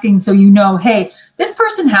connecting, so you know, hey, this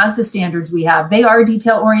person has the standards we have. They are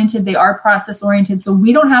detail-oriented, they are process-oriented, so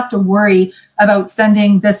we don't have to worry about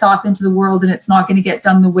sending this off into the world and it's not going to get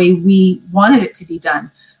done the way we wanted it to be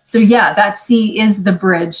done. So yeah, that C is the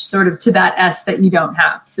bridge sort of to that S that you don't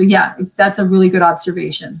have. So yeah, that's a really good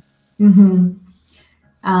observation. Mm-hmm.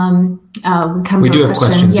 We do have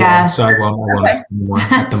questions, so I won't ask more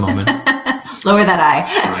at the moment. Lower that eye.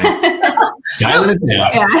 Dialing it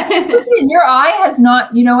down. Yeah. Listen, your eye has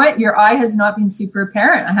not, you know what? Your eye has not been super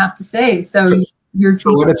apparent, I have to say. So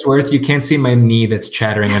for what it's worth, you can't see my knee that's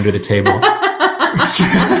chattering under the table.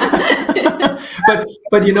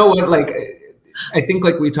 But you know what? Like, I think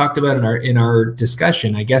like we talked about in our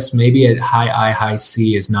discussion, I guess maybe a high I, high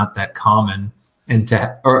C is not that common.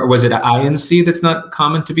 Or was it an I and C that's not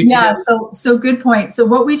common to be together? Yeah, so good point. So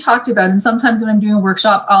what we talked about, and sometimes when I'm doing a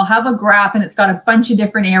workshop, I'll have a graph and it's got a bunch of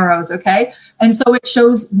different arrows, okay? And so it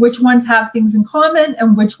shows which ones have things in common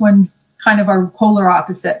and which ones kind of are polar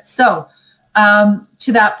opposites. So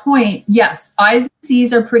to that point, yes, I's and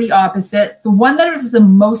C's are pretty opposite. The one that is the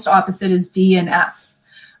most opposite is D and S.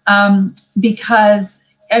 Because,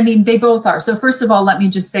 I mean, they both are. So first of all, let me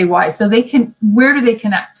just say why. So where do they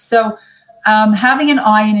connect? So having an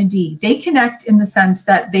I and a D, they connect in the sense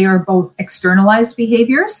that they are both externalized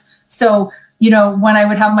behaviors. So, you know, when I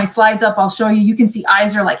would have my slides up, I'll show you, you can see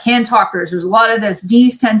I's are like hand talkers. There's a lot of this.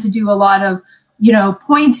 D's tend to do a lot of, you know,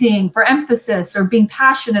 pointing for emphasis or being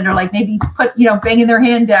passionate or like maybe banging their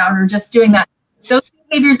hand down or just doing that. Those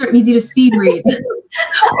behaviors are easy to speed read.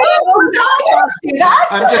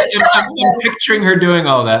 I'm picturing her doing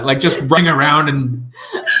all that, like just running around and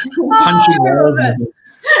punching.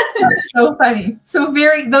 So funny. So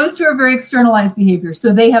those two are very externalized behaviors.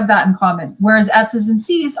 So they have that in common. Whereas S's and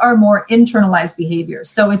C's are more internalized behaviors.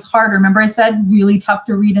 So it's harder. Remember I said really tough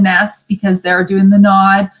to read an S because they're doing the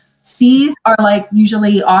nod. C's are like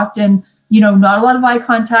usually often, not a lot of eye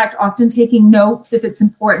contact, often taking notes if it's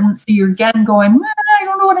important. So you're again going, I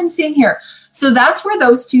don't know what I'm seeing here. So that's where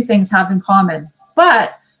those two things have in common.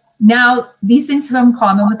 But now these things have in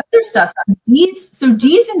common with other stuff. D's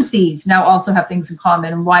and C's now also have things in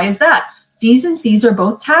common. And why is that? D's and C's are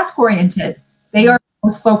both task oriented. They are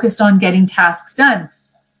both focused on getting tasks done.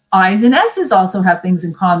 I's and S's also have things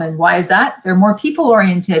in common. Why is that? They're more people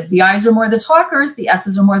oriented. The I's are more the talkers, the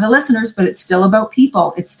S's are more the listeners, but it's still about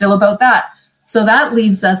people. It's still about that. So that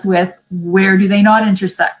leaves us with, where do they not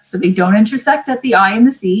intersect? So they don't intersect at the I and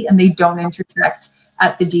the C, and they don't intersect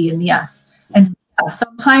at the D and the S. And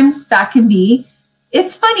sometimes that can be,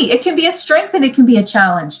 it's funny, it can be a strength and it can be a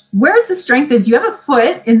challenge. Where it's a strength is you have a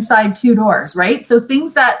foot inside two doors, right? So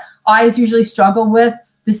things that I's usually struggle with,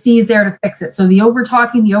 the C is there to fix it. So the over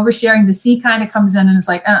talking, the oversharing, the C kind of comes in and it's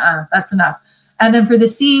like, that's enough. And then for the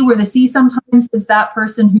C, where the C sometimes is that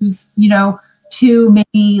person who's, too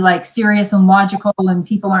maybe like serious and logical and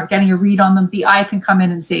people aren't getting a read on them, the I can come in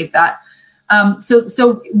and save that.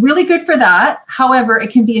 So really good for that. However,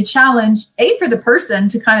 it can be a challenge, for the person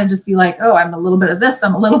to kind of just be like, oh, I'm a little bit of this,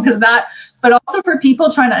 I'm a little bit of that, but also for people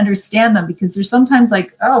trying to understand them, because there's sometimes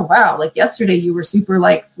like, oh, wow, like yesterday you were super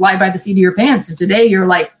like fly by the seat of your pants. And today you're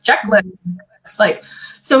like checklist. It's like,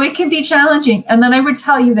 so it can be challenging. And then I would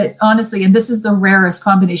tell you that honestly, and this is the rarest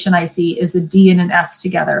combination I see, is a D and an S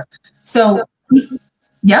together. So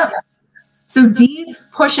yeah. So D's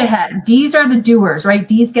push ahead. D's are the doers, right?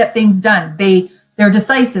 D's get things done. They're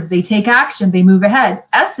decisive. They take action. They move ahead.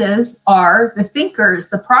 S's are the thinkers,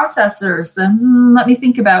 the processors, let me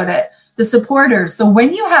think about it, the supporters. So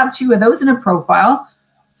when you have two of those in a profile,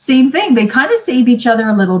 same thing. They kind of save each other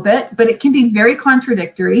a little bit, but it can be very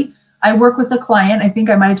contradictory. I work with a client. I think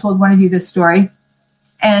I might have told one of you this story.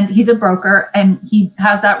 And he's a broker and he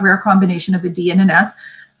has that rare combination of a D and an S.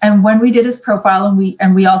 And when we did his profile,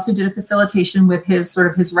 and we also did a facilitation with his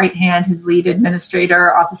right hand, his lead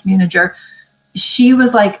administrator, office manager, she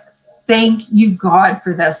was like, thank you, God,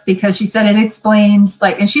 for this, because she said it explains,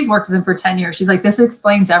 and she's worked with him for 10 years. She's like, this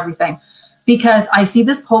explains everything, because I see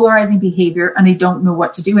this polarizing behavior and I don't know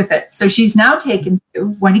what to do with it. So she's now taken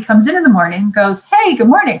to, when he comes in the morning, goes, hey, good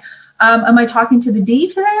morning. Am I talking to the D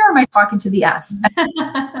today or am I talking to the S?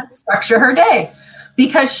 Structure her day.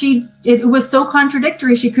 Because it was so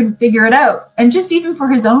contradictory, she couldn't figure it out. And just even for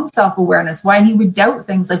his own self-awareness, why he would doubt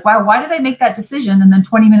things like, wow, why did I make that decision? And then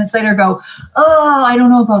 20 minutes later go, oh, I don't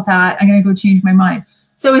know about that. I'm going to go change my mind.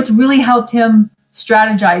 So it's really helped him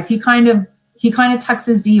strategize. He kind of tucks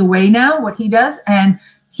his D away now, what he does. And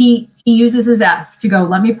he uses his S to go,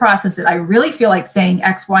 let me process it. I really feel like saying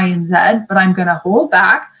X, Y, and Z, but I'm going to hold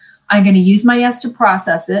back. I'm going to use my S to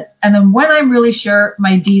process it. And then when I'm really sure,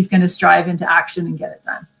 my D is going to strive into action and get it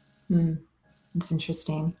done. That's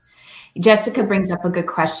interesting. Jessica brings up a good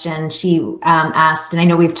question. She asked, and I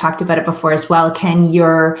know we've talked about it before as well, can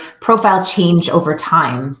your profile change over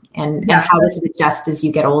time? And how does it adjust as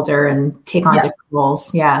you get older and take on different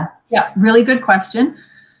roles? Yeah, really good question.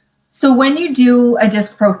 So when you do a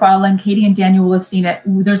DISC profile, and Katie and Daniel will have seen it,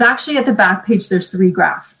 there's actually at the back page, there's 3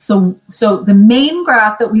 graphs. So the main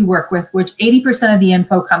graph that we work with, which 80% of the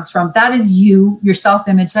info comes from, that is you, your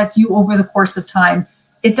self-image. That's you over the course of time.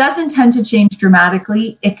 It doesn't tend to change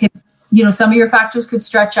dramatically. It could, some of your factors could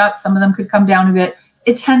stretch up, some of them could come down a bit.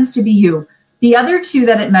 It tends to be you. The other 2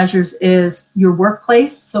 that it measures is your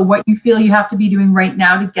workplace. So what you feel you have to be doing right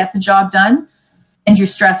now to get the job done. And your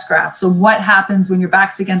stress graph. So what happens when your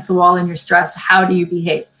back's against the wall and you're stressed? How do you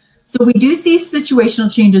behave? So we do see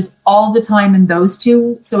situational changes all the time in those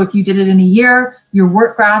 2. So if you did it in a year, your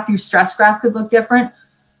work graph, your stress graph could look different.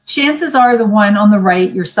 Chances are the one on the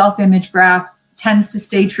right, your self-image graph, tends to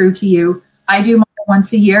stay true to you. I do mine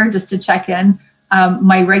once a year just to check in.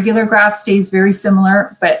 My regular graph stays very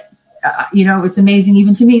similar, but it's amazing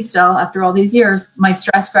even to me still after all these years, my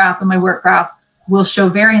stress graph and my work graph will show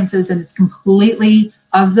variances, and it's completely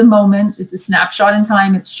of the moment. It's a snapshot in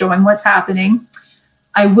time. It's showing what's happening.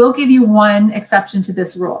 I will give you one exception to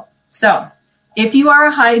this rule. So if you are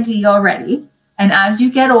a high D already, and as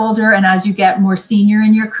you get older and as you get more senior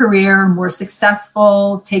in your career, more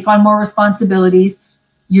successful, take on more responsibilities,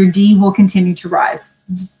 your D will continue to rise.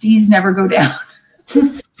 Ds never go down.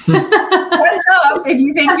 What's up if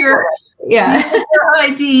you think you're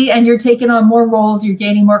high D and you're taking on more roles, you're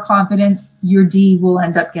gaining more confidence, your D will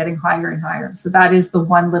end up getting higher and higher. So that is the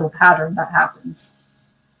one little pattern that happens.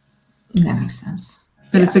 That makes sense.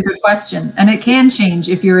 But it's a good question. And it can change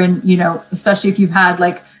if you're in, especially if you've had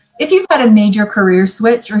a major career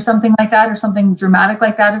switch or something like that, or something dramatic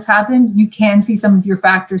like that has happened, you can see some of your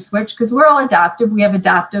factors switch, because we're all adaptive. We have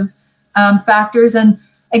adaptive factors. And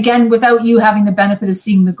again, without you having the benefit of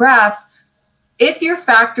seeing the graphs, if your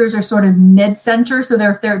factors are sort of mid-center, so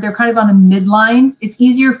they're kind of on a midline, it's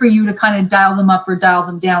easier for you to kind of dial them up or dial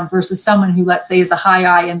them down versus someone who, let's say, is a high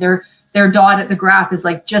I and their dot at the graph is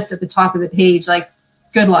like just at the top of the page. Like,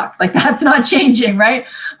 good luck. Like, that's not changing, right?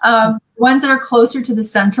 Ones that are closer to the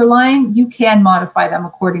center line, you can modify them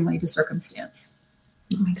accordingly to circumstance.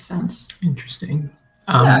 That makes sense. Interesting.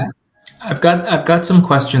 I've got some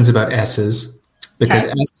questions about S's. Because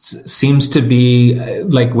S seems to be,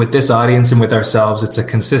 like, with this audience and with ourselves, it's a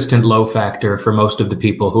consistent low factor for most of the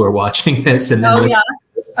people who are watching this. And then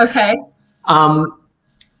Okay.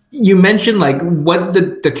 You mentioned like what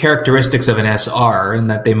the characteristics of an S are, and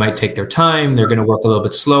that they might take their time. They're going to work a little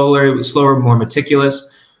bit slower, more meticulous.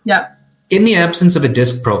 Yeah. In the absence of a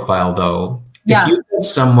DISC profile, though, if you have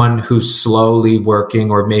someone who's slowly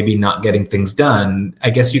working or maybe not getting things done,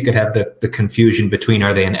 I guess you could have the confusion between,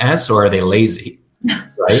 are they an S or are they lazy?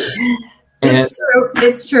 Right.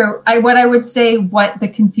 It's true. What I would say, what the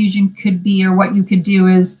confusion could be, or what you could do,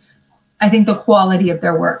 is I think the quality of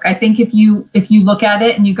their work. I think if you look at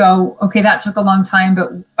it and you go, okay, that took a long time,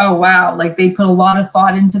 but oh wow, like they put a lot of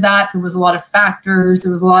thought into that. There was a lot of factors.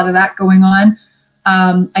 There was a lot of that going on.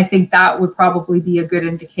 I think that would probably be a good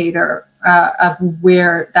indicator of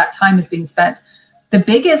where that time is being spent. The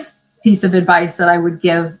biggest piece of advice that I would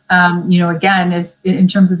give, again, is in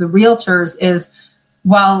terms of the realtors, is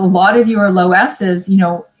while a lot of you are low S's,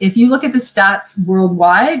 if you look at the stats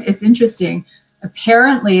worldwide, it's interesting.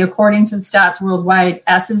 Apparently, according to the stats worldwide,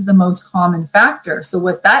 S is the most common factor. So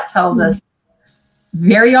what that tells us,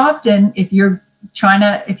 very often, if you're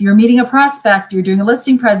meeting a prospect, you're doing a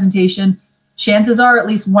listing presentation, chances are at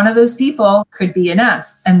least one of those people could be an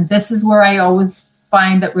S. And this is where I always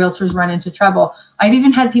find that realtors run into trouble. I've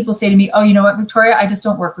even had people say to me, oh, you know what, Victoria, I just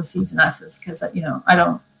don't work with Cs and S's because,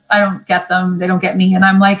 I don't get them. They don't get me. And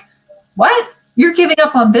I'm like, what? You're giving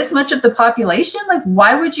up on this much of the population? Like,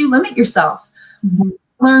 why would you limit yourself?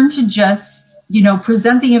 Learn to just,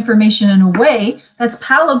 present the information in a way that's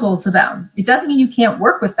palatable to them. It doesn't mean you can't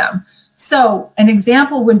work with them. So an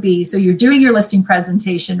example would be, so you're doing your listing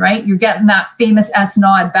presentation, right? You're getting that famous S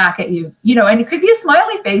nod back at you, and it could be a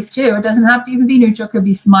smiley face too. It doesn't have to even be neutral. It could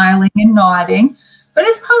be smiling and nodding, but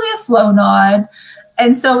it's probably a slow nod.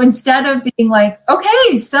 And so instead of being like,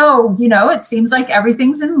 okay, so, it seems like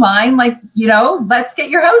everything's in line, like, let's get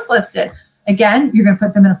your house listed. Again, you're going to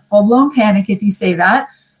put them in a full-blown panic if you say that.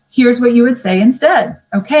 Here's what you would say instead.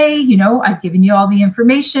 Okay, I've given you all the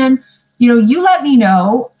information. You let me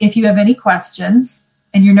know if you have any questions.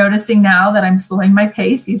 And you're noticing now that I'm slowing my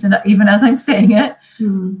pace, even as I'm saying it.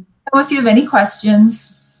 Mm-hmm. So if you have any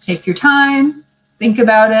questions, take your time, think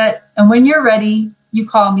about it. And when you're ready, you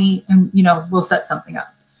call me and, we'll set something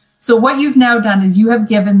up. So what you've now done is you have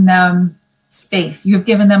given them space. You have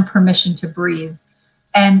given them permission to breathe.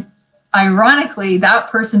 And ironically, that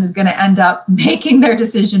person is going to end up making their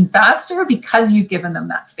decision faster because you've given them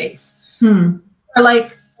that space. Or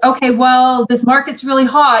like, okay, well, this market's really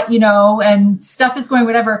hot, and stuff is going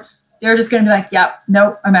whatever. They're just going to be like, yeah,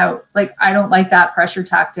 no, I'm out. Like, I don't like that pressure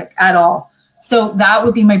tactic at all. So that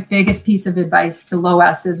would be my biggest piece of advice to low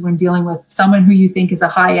S's when dealing with someone who you think is a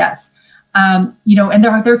high S. And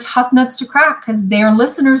they're tough nuts to crack because they are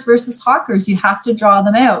listeners versus talkers. You have to draw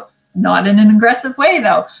them out, not in an aggressive way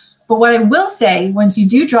though. But what I will say, once you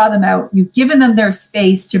do draw them out, you've given them their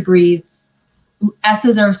space to breathe.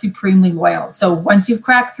 S's are supremely loyal. So once you've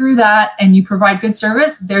cracked through that and you provide good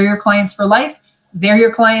service, they're your clients for life. They're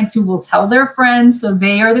your clients who will tell their friends. So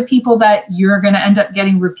they are the people that you're going to end up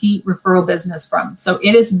getting repeat referral business from. So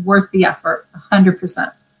it is worth the effort,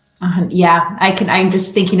 100%. Yeah, I'm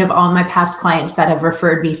just thinking of all my past clients that have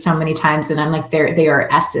referred me so many times, and I'm like, they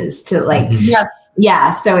are S's to like, yes.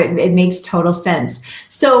 Yeah. So it makes total sense.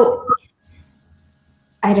 So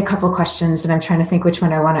I had a couple of questions and I'm trying to think which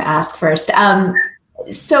one I want to ask first.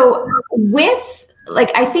 So with,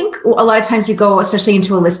 like, I think a lot of times we go, especially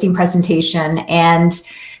into a listing presentation, and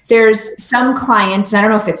there's some clients, and I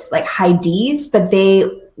don't know if it's like high Ds, but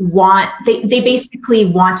they basically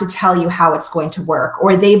want to tell you how it's going to work,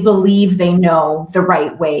 or they believe they know the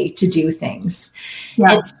right way to do things.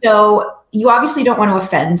 Yeah. And so you obviously don't want to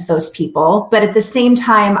offend those people, but at the same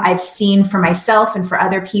time, I've seen for myself and for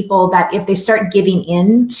other people that if they start giving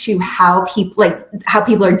in to how people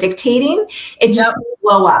are dictating, it just will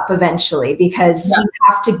blow up eventually, because you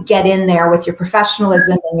have to get in there with your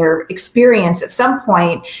professionalism and your experience at some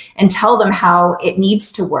point and tell them how it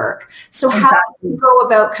needs to work. So how do you go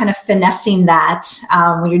about kind of finessing that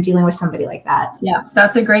when you're dealing with somebody like that? Yeah,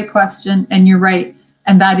 that's a great question. And you're right.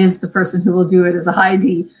 And that is the person who will do it as a high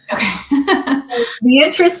D. Okay. The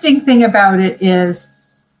interesting thing about it is,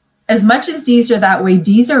 as much as Ds are that way,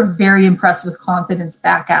 Ds are very impressed with confidence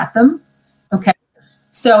back at them. Okay.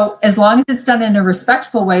 So as long as it's done in a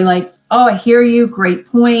respectful way, like, oh, I hear you, great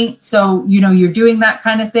point. So, you're doing that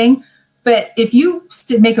kind of thing. But if you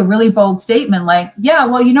make a really bold statement like, yeah,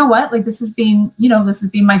 well, you know what, like this has been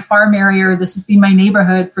my farm area, or this has been my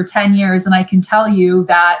neighborhood for 10 years. And I can tell you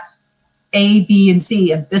that A, B, and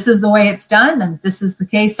C, and this is the way it's done, and this is the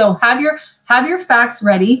case. So have your facts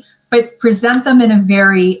ready, but present them in a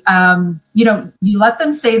very, you let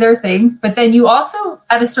them say their thing, but then you also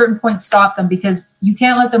at a certain point stop them, because you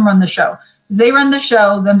can't let them run the show. If they run the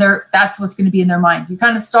show, then that's what's going to be in their mind. You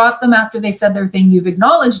kind of stop them after they've said their thing, you've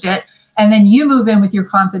acknowledged it, and then you move in with your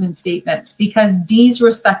confidence statements, because Ds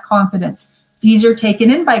respect confidence. Ds are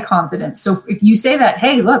taken in by confidence. So if you say that,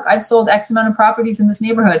 hey, look, I've sold X amount of properties in this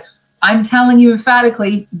neighborhood, I'm telling you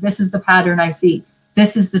emphatically, this is the pattern I see.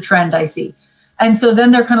 This is the trend I see. And so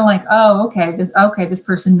then they're kind of like, oh, okay, this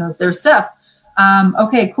person knows their stuff.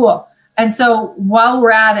 Okay, cool. And so while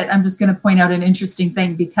we're at it, I'm just going to point out an interesting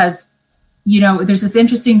thing, because, there's this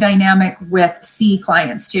interesting dynamic with C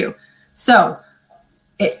clients too. So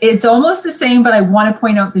it's almost the same, but I want to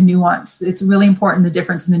point out the nuance. It's really important, the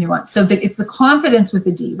difference in the nuance. So it's the confidence with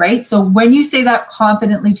the D, right? So when you say that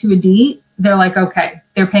confidently to a D, they're like, okay,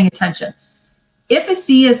 they're paying attention. If a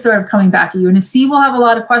C is sort of coming back at you, and a C will have a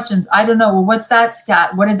lot of questions. I don't know. Well, what's that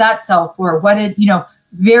stat? What did that sell for? What did,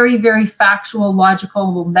 very, very factual,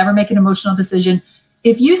 logical, will never make an emotional decision.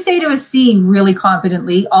 If you say to a C really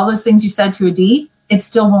confidently, all those things you said to a D, it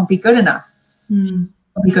still won't be good enough. It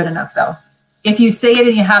won't be good enough though. If you say it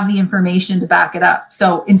and you have the information to back it up.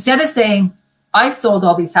 So instead of saying, I've sold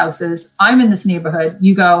all these houses, I'm in this neighborhood,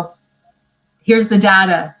 you go, here's the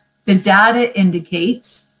data. The data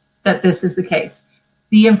indicates that this is the case.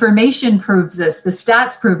 The information proves this. The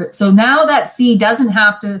stats prove it. So now that C doesn't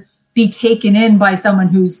have to be taken in by someone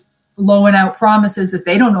who's blowing out promises that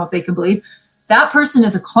they don't know if they can believe. That person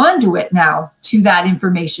is a conduit now to that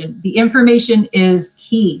information. The information is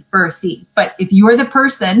key for a C. But if you're the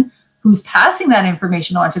person who's passing that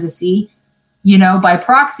information on to the C, by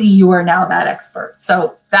proxy, you are now that expert.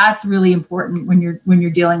 So that's really important when you're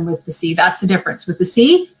dealing with the C. That's the difference. With the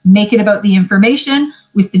C, make it about the information.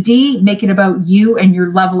 With the D, make it about you and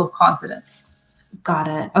your level of confidence. Got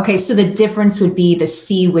it. Okay. So the difference would be the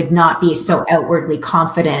C would not be so outwardly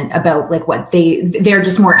confident about like what they're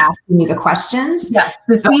just more asking you the questions. Yes.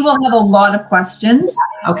 The C will have a lot of questions.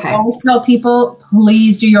 Okay. I always tell people,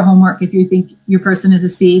 please do your homework if you think your person is a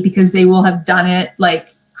C, because they will have done it like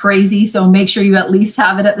crazy. So make sure you at least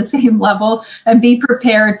have it at the same level, and be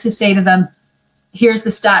prepared to say to them, here's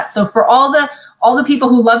the stats. So for all the people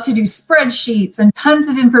who love to do spreadsheets and tons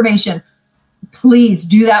of information, please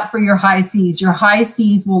do that for your high Cs. Your high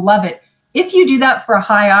Cs will love it. If you do that for a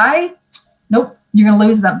high I, nope, you're going to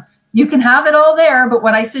lose them. You can have it all there, but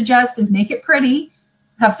what I suggest is make it pretty,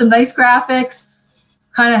 have some nice graphics,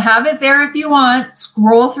 kind of have it there if you want,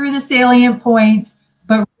 scroll through the salient points.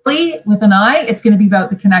 But really, with an I, it's going to be about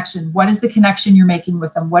the connection. What is the connection you're making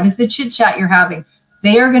with them? What is the chit chat you're having?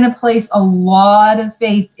 They are going to place a lot of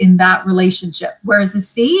faith in that relationship. Whereas the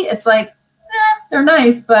C, it's like, they're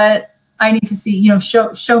nice, but I need to see,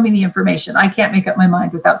 show me the information. I can't make up my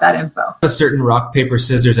mind without that info. A certain rock, paper,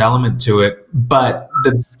 scissors element to it. But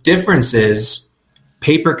the difference is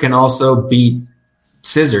paper can also beat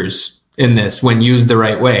scissors in this when used the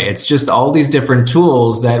right way. It's just all these different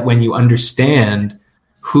tools that when you understand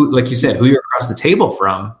who, like you said, who you're across the table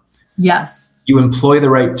from. Yes. You employ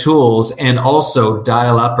the right tools and also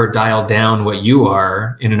dial up or dial down what you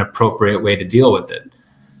are in an appropriate way to deal with it.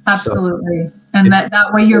 Absolutely. So and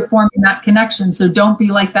that way you're forming that connection. So don't be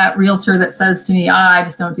like that realtor that says to me, I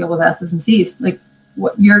just don't deal with S's and C's. Like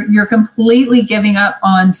you're completely giving up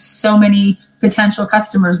on so many potential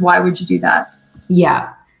customers. Why would you do that?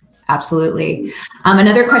 Yeah, absolutely.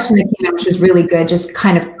 Another question that came in, which was really good, just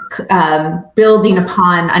kind of building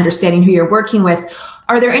upon understanding who you're working with.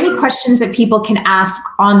 Are there any questions that people can ask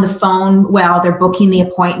on the phone while they're booking the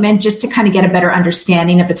appointment, just to kind of get a better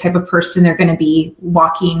understanding of the type of person they're going to be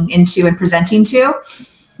walking into and presenting to?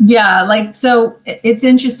 Yeah, like, so it's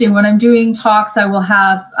interesting. When I'm doing talks, I will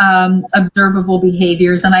have observable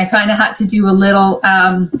behaviors, and I kind of had to do a little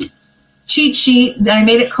cheat sheet, and I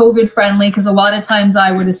made it COVID friendly, because a lot of times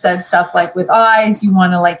I would have said stuff like, with eyes, you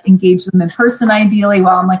want to like engage them in person ideally.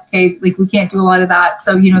 Well, I'm like, okay, like we can't do a lot of that.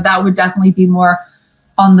 So, that would definitely be more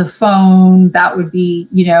on the phone. That would be,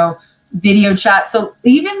 video chat. So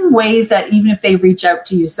even ways that even if they reach out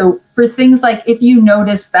to you. So for things like, if you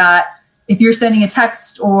notice that if you're sending a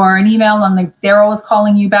text or an email and like they're always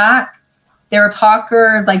calling you back, they're a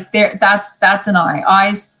talker, like that's an I.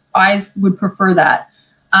 Eyes would prefer that.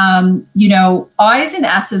 I's and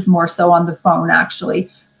S's more so on the phone actually,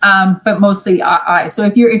 but mostly I. So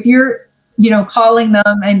if you're calling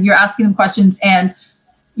them and you're asking them questions and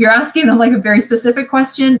you're asking them like a very specific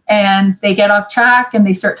question and they get off track and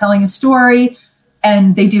they start telling a story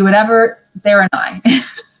and they do whatever, they're an I.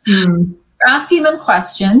 You're asking them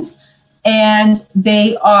questions and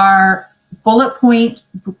they are bullet point,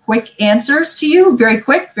 quick answers to you, very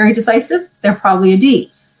quick, very decisive, they're probably a D.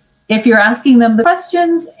 If you're asking them the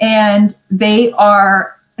questions and they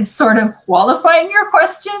are sort of qualifying your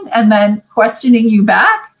question and then questioning you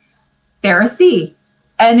back, they're a C.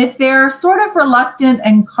 And if they're sort of reluctant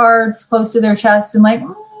and cards close to their chest and like, I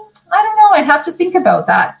don't know, I'd have to think about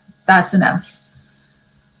that, that's an S.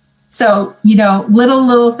 So,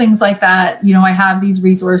 little things like that. I have these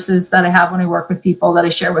resources that I have when I work with people that I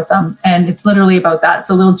share with them. And it's literally about that.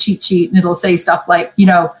 It's a little cheat sheet and it'll say stuff like,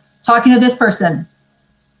 talking to this person,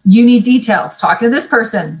 you need details. Talking to this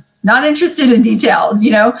person, not interested in details,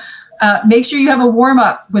 make sure you have a warm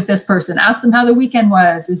up with this person. Ask them how the weekend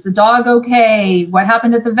was. Is the dog okay? What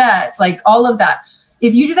happened at the vet? Like all of that.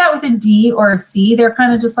 If you do that with a D or a C, they're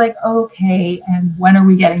kind of just like, okay, and when are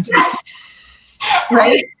we getting to that?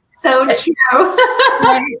 Right? So true.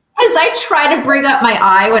 Because I try to bring up my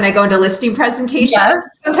I when I go into listing presentations. Yes.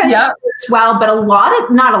 Sometimes it works well, but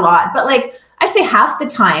not a lot, but like I'd say half the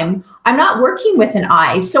time I'm not working with an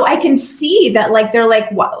I. So I can see that like, they're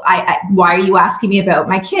like, why are you asking me about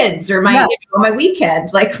my kids or my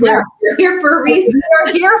weekend? Like we're here for a reason.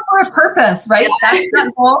 We're here for a purpose, right? Yeah.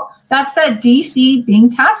 That's that DC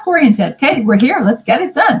being task oriented. Okay, we're here. Let's get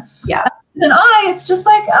it done. Yeah. An I, it's just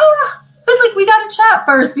like, but like we got to chat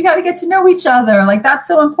first. We got to get to know each other. Like that's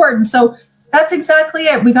so important. So that's exactly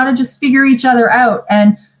it. We got to just figure each other out.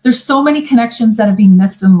 And there's so many connections that have been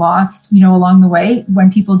missed and lost, along the way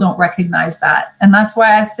when people don't recognize that. And that's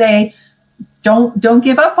why I say, don't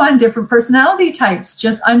give up on different personality types.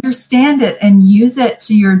 Just understand it and use it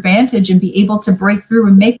to your advantage and be able to break through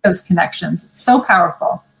and make those connections. It's so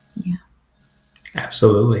powerful. Yeah.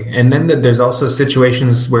 Absolutely. And then there's also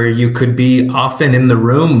situations where you could be often in the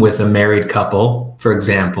room with a married couple, for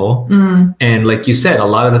example. And like you said, a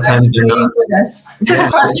lot of the times they're not. This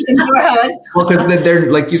question, go ahead. Well, because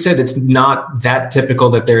they're, like you said, it's not that typical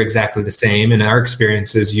that they're exactly the same. In our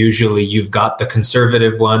experiences, usually you've got the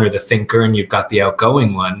conservative one or the thinker and you've got the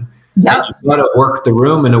outgoing one. Yeah. You've got to work the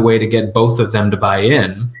room in a way to get both of them to buy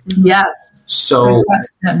in. Yes. So,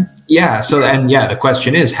 the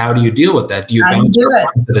question is, how do you deal with that? Do you bounce from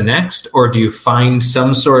one to the next, or do you find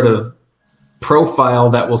some sort of profile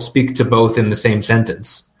that will speak to both in the same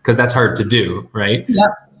sentence? Because that's hard to do, right? Yep.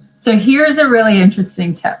 So here's a really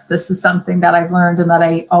interesting tip. This is something that I've learned and that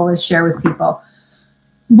I always share with people.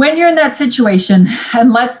 When you're in that situation,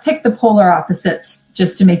 and let's pick the polar opposites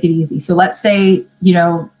just to make it easy. So let's say,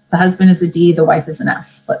 the husband is a D, the wife is an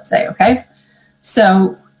S, let's say, okay?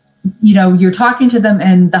 So, you're talking to them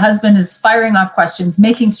and the husband is firing off questions,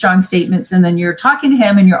 making strong statements, and then you're talking to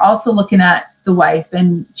him and you're also looking at the wife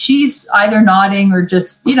and she's either nodding or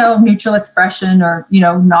just, neutral expression or,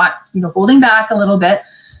 not, holding back a little bit.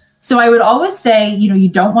 So I would always say, you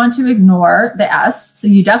don't want to ignore the S. So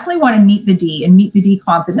you definitely want to meet the D and meet the D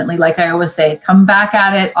confidently. Like I always say, come back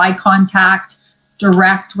at it, eye contact,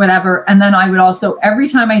 direct, whatever. And then I would also, every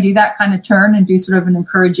time I do that, kind of turn and do sort of an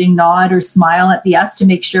encouraging nod or smile at the S to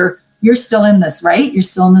make sure you're still in this, right? You're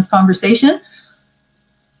still in this conversation.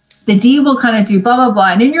 The D will kind of do blah, blah,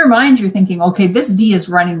 blah. And in your mind, you're thinking, okay, this D is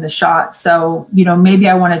running the shot. So, maybe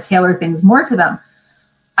I want to tailor things more to them.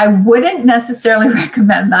 I wouldn't necessarily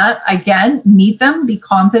recommend that. Again, meet them, be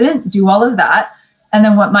confident, do all of that. And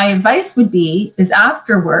then what my advice would be is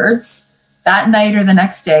afterwards, that night or the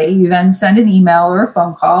next day, you then send an email or a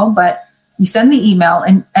phone call, but you send the email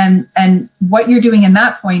and what you're doing in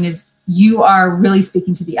that point is you are really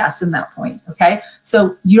speaking to the S in that point. Okay.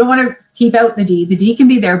 So you don't want to keep out the D. The D can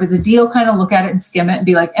be there, but the D will kind of look at it and skim it and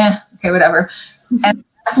be like, okay, whatever. And the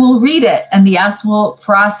S will read it and the S will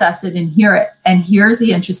process it and hear it. And here's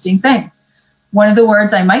the interesting thing. One of the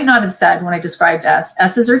words I might not have said when I described S,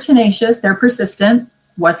 S's are tenacious, they're persistent,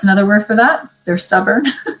 What's another word for that? They're stubborn.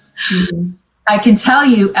 Mm-hmm. I can tell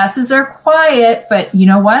you S's are quiet, but you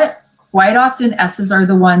know what? Quite often S's are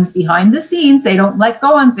the ones behind the scenes. They don't let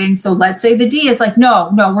go on things. So let's say the D is like,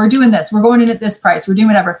 no, we're doing this. We're going in at this price. We're doing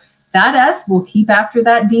whatever. That S will keep after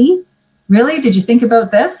that D. Really? Did you think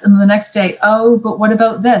about this? And the next day, oh, but what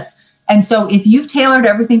about this? And so if you've tailored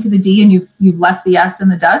everything to the D and you've left the S in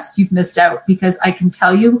the dust, you've missed out, because I can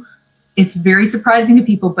tell you it's very surprising to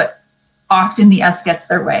people, but often the S gets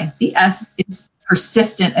their way. The S is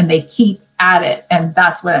persistent and they keep at it. And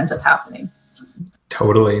that's what ends up happening.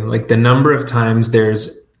 Totally. Like the number of times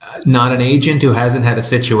there's not an agent who hasn't had a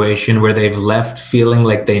situation where they've left feeling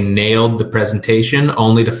like they nailed the presentation,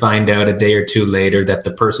 only to find out a day or two later that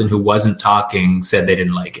the person who wasn't talking said they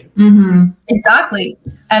didn't like it. Mm-hmm. Exactly.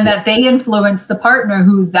 And that they influenced the partner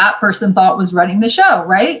who that person thought was running the show,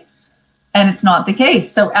 right? And it's not the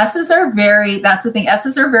case. So S's are that's the thing.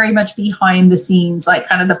 S's are very much behind the scenes, like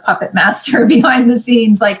kind of the puppet master behind the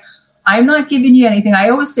scenes. Like, I'm not giving you anything. I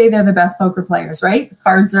always say they're the best poker players, right? The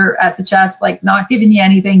cards are at the chest, like not giving you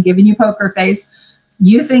anything, giving you poker face.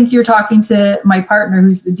 You think you're talking to my partner,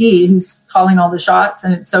 who's the D, who's calling all the shots.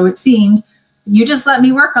 And so it seemed, you just let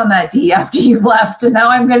me work on that D after you left. And now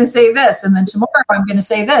I'm going to say this. And then tomorrow I'm going to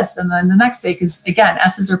say this. And then the next day, because again,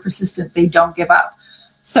 S's are persistent. They don't give up.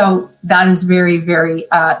 So that is very, very,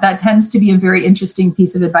 that tends to be a very interesting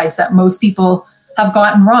piece of advice that most people have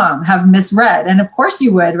gotten wrong, have misread. And of course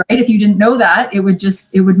you would, right? If you didn't know that, it would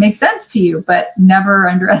make sense to you, but never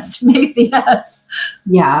underestimate the S.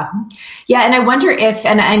 Yeah. Yeah. And I wonder if,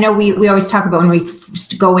 and I know we always talk about when we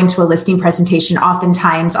go into a listing presentation,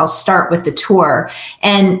 oftentimes I'll start with the tour.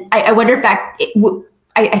 And I wonder if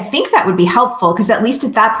I think that would be helpful, because at least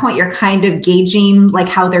at that point, you're kind of gauging like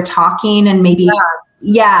how they're talking and maybe,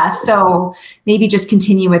 yeah. So maybe just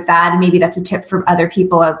continue with that. And maybe that's a tip for other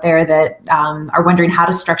people out there that are wondering how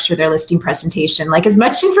to structure their listing presentation. Like as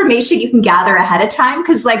much information you can gather ahead of time.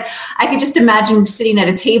 Cause like, I could just imagine sitting at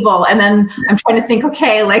a table and then I'm trying to think,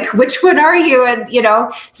 okay, like which one are you? And,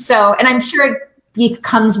 so, and I'm sure it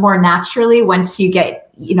becomes more naturally once you get,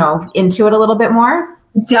 into it a little bit more.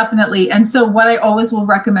 Definitely. And so what I always will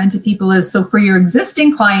recommend to people is, so for your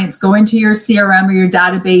existing clients, go into your CRM or your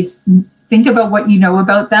database, think about what you know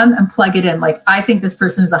about them and plug it in. Like, I think this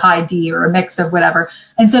person is a high D or a mix of whatever.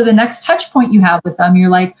 And so the next touch point you have with them, you're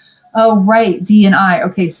like, oh, right, D and I.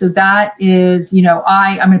 Okay, so that is,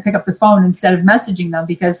 I'm going to pick up the phone instead of messaging them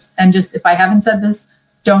if I haven't said this,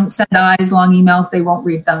 don't send I's long emails. They won't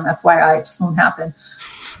read them. FYI, it just won't happen.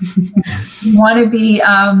 You want to be,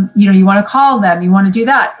 you want to call them. You want to do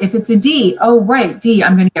that. If it's a D, oh, right, D,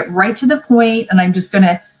 I'm going to get right to the point and I'm just going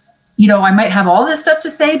to, I might have all this stuff to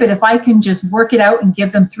say, but if I can just work it out and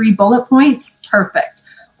give them 3 bullet points, perfect.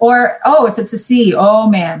 Or, if it's a C, oh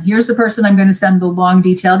man, here's the person I'm going to send the long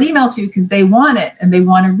detailed email to because they want it and they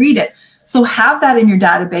want to read it. So have that in your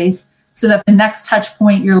database so that the next touch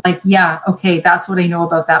point, you're like, yeah, okay, that's what I know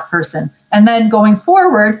about that person. And then going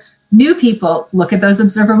forward, new people, look at those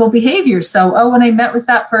observable behaviors. So, when I met with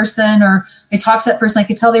that person or I talked to that person, I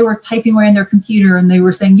could tell they were typing away on their computer and they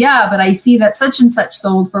were saying, yeah, but I see that such and such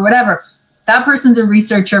sold for whatever. That person's a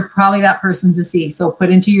researcher, probably that person's a C. So put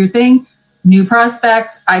into your thing, new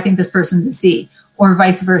prospect, I think this person's a C, or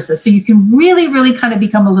vice versa. So you can really, really kind of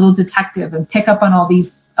become a little detective and pick up on all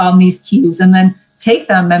these cues and then take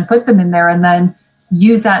them and put them in there and then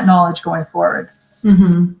use that knowledge going forward.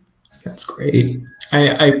 Mm-hmm. That's great.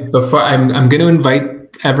 I'm going to invite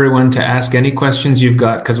everyone to ask any questions you've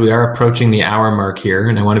got, because we are approaching the hour mark here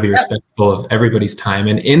and I want to be respectful of everybody's time.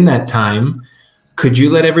 And in that time, could you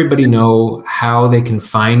let everybody know how they can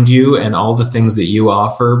find you and all the things that you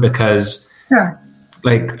offer? Because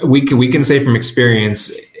like we can say from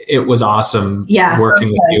experience, it was awesome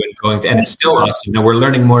working with you and going to, and it's still awesome. We're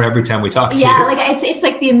learning more every time we talk to you. Yeah, like it's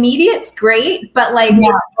like the immediate's great, but like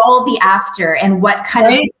it's all the after and what kind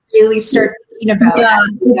of really start thinking about. Yeah,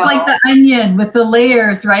 it's like the onion with the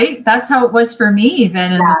layers, right? That's how it was for me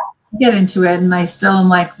even. And I get into it and I still am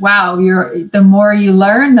like, wow, the more you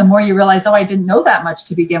learn, the more you realize, I didn't know that much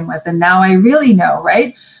to begin with. And now I really know,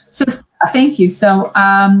 right? So thank you. So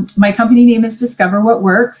my company name is Discover What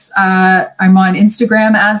Works. I'm on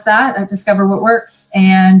Instagram as that, at Discover What Works.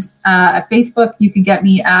 And at Facebook, you can get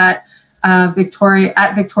me at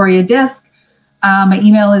Victoria Disc. My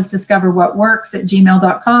email is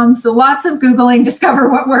discoverwhatworks@gmail.com. So lots of Googling Discover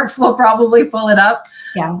What Works will probably pull it up.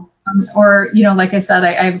 Yeah. Or, like I said,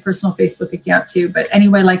 I have a personal Facebook account too. But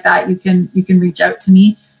anyway, like that, you can reach out to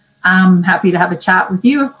me. I'm happy to have a chat with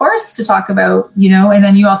you, of course, to talk about, and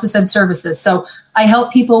then you also said services. So I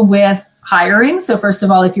help people with hiring. So first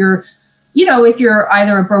of all, if you're if you're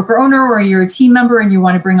either a broker owner or you're a team member and you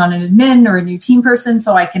want to bring on an admin or a new team person,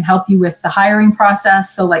 so I can help you with the hiring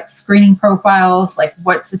process. So like screening profiles, like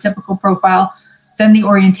what's the typical profile, then the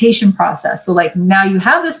orientation process. So like now you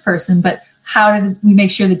have this person, but how do we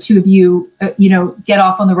make sure the two of you, get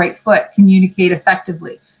off on the right foot, communicate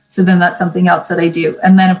effectively? So then that's something else that I do.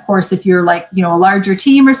 And then of course, if you're like, a larger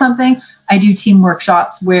team or something, I do team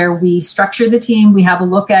workshops where we structure the team. We have a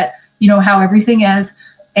look at, how everything is.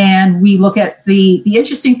 And we look at the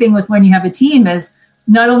interesting thing with when you have a team is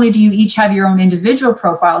not only do you each have your own individual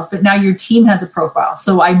profiles, but now your team has a profile.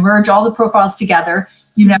 So I merge all the profiles together.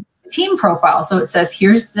 You have a team profile. So it says,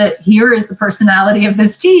 here is the personality of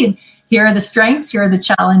this team. Here are the strengths. Here are the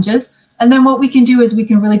challenges. And then what we can do is we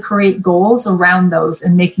can really create goals around those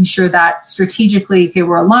and making sure that strategically, okay,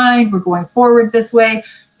 we're aligned, we're going forward this way.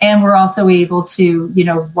 And we're also able to,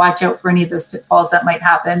 watch out for any of those pitfalls that might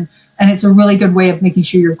happen. And it's a really good way of making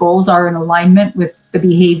sure your goals are in alignment with the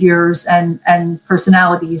behaviors and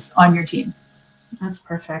personalities on your team. That's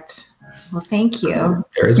perfect. Well, thank you.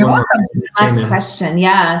 There is You're one welcome. Last question.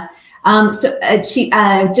 Yeah.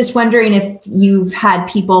 Just wondering if you've had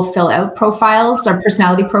people fill out profiles or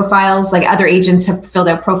personality profiles, like other agents have filled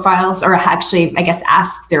out profiles, or actually, I guess,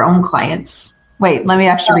 asked their own clients. Wait, let me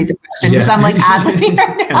actually read the question because I'm like ad-libbing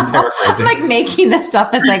right now. I'm like making this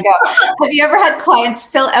up as I go. Have you ever had clients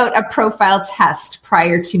fill out a profile test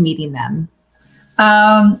prior to meeting them?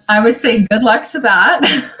 I would say good luck to that.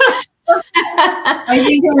 I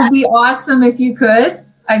think it would be awesome if you could.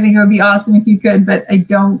 But I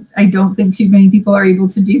don't think too many people are able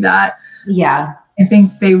to do that. Yeah. I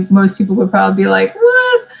think most people would probably be like,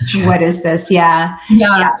 what? What is this? Yeah. But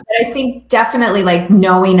I think definitely like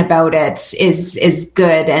knowing about it is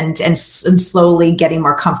good and slowly getting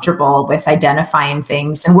more comfortable with identifying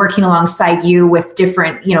things and working alongside you with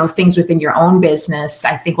different, things within your own business,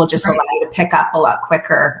 I think will just allow you to pick up a lot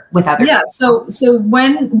quicker with other people. So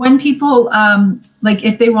when people, like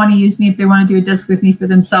if they want to use me, if they want to do a disc with me for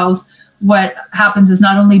themselves, what happens is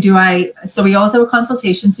not only so we also have a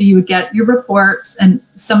consultation, so you would get your reports, and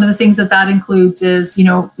some of the things that includes is,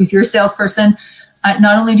 if you're a salesperson,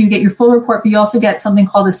 not only do you get your full report, but you also get something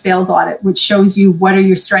called a sales audit, which shows you what are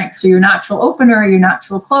your strengths, so your natural opener, your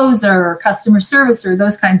natural closer, or customer service, or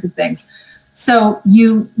those kinds of things. So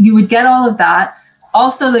you would get all of that.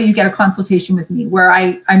 Also, though, you get a consultation with me where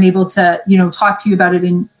I'm able to, talk to you about it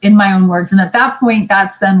in my own words. And at that point,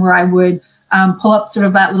 that's then where I would pull up sort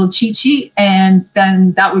of that little cheat sheet, and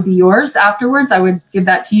then that would be yours afterwards. I would give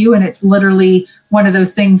that to you. And it's literally one of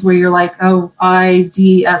those things where you're like, oh,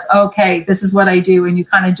 IDS, okay, this is what I do. And you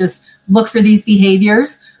kind of just look for these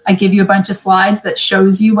behaviors. I give you a bunch of slides that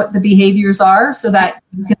shows you what the behaviors are so that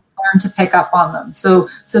you can learn to pick up on them. So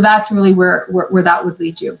that's really where that would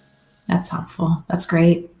lead you. That's helpful. That's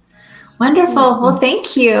great. Wonderful. Well,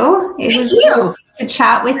 thank you. It was nice to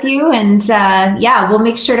chat with you. And we'll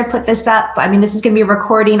make sure to put this up. I mean, this is going to be a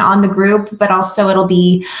recording on the group, but also it'll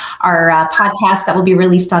be our podcast that will be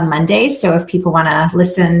released on Monday. So if people want to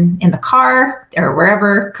listen in the car or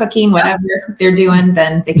wherever, cooking, whatever they're doing,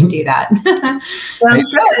 then they can do that. Sounds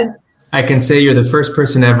good. I can say you're the first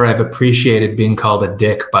person ever I've appreciated being called a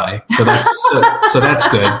dick by. So that's so that's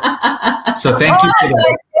good. So thank you for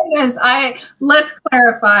that. Goodness, let's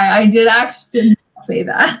clarify. I didn't say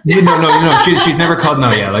that. No. She's never called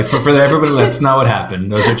no. Yeah, like for everybody, that's not what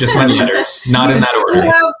happened. Those are just my letters, not in that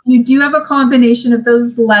order. You do have a combination of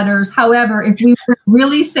those letters. However, if we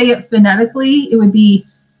really say it phonetically, it would be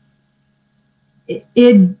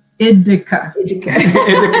Indica.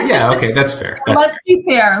 Yeah, okay, that's fair. Let's be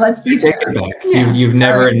fair. Take it back. Yeah. You've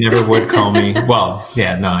never and never would call me. Well,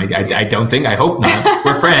 yeah, no, I don't think. I hope not.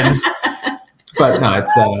 We're friends, but no,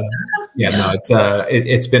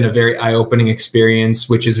 it's been a very eye-opening experience,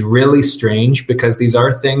 which is really strange because these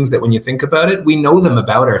are things that when you think about it, we know them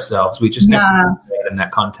about ourselves. We just never know it in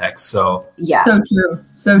that context. So yeah,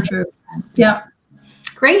 so true. Yeah.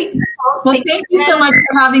 Great. Well, thank you so much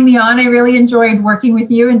for having me on. I really enjoyed working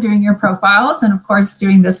with you and doing your profiles. And of course,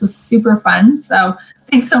 doing this was super fun. So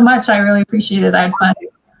thanks so much. I really appreciate it. I had fun.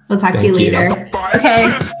 We'll talk to you later. Okay.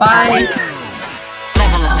 Bye.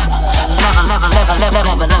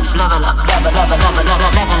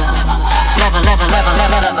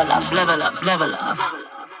 Level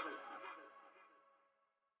up.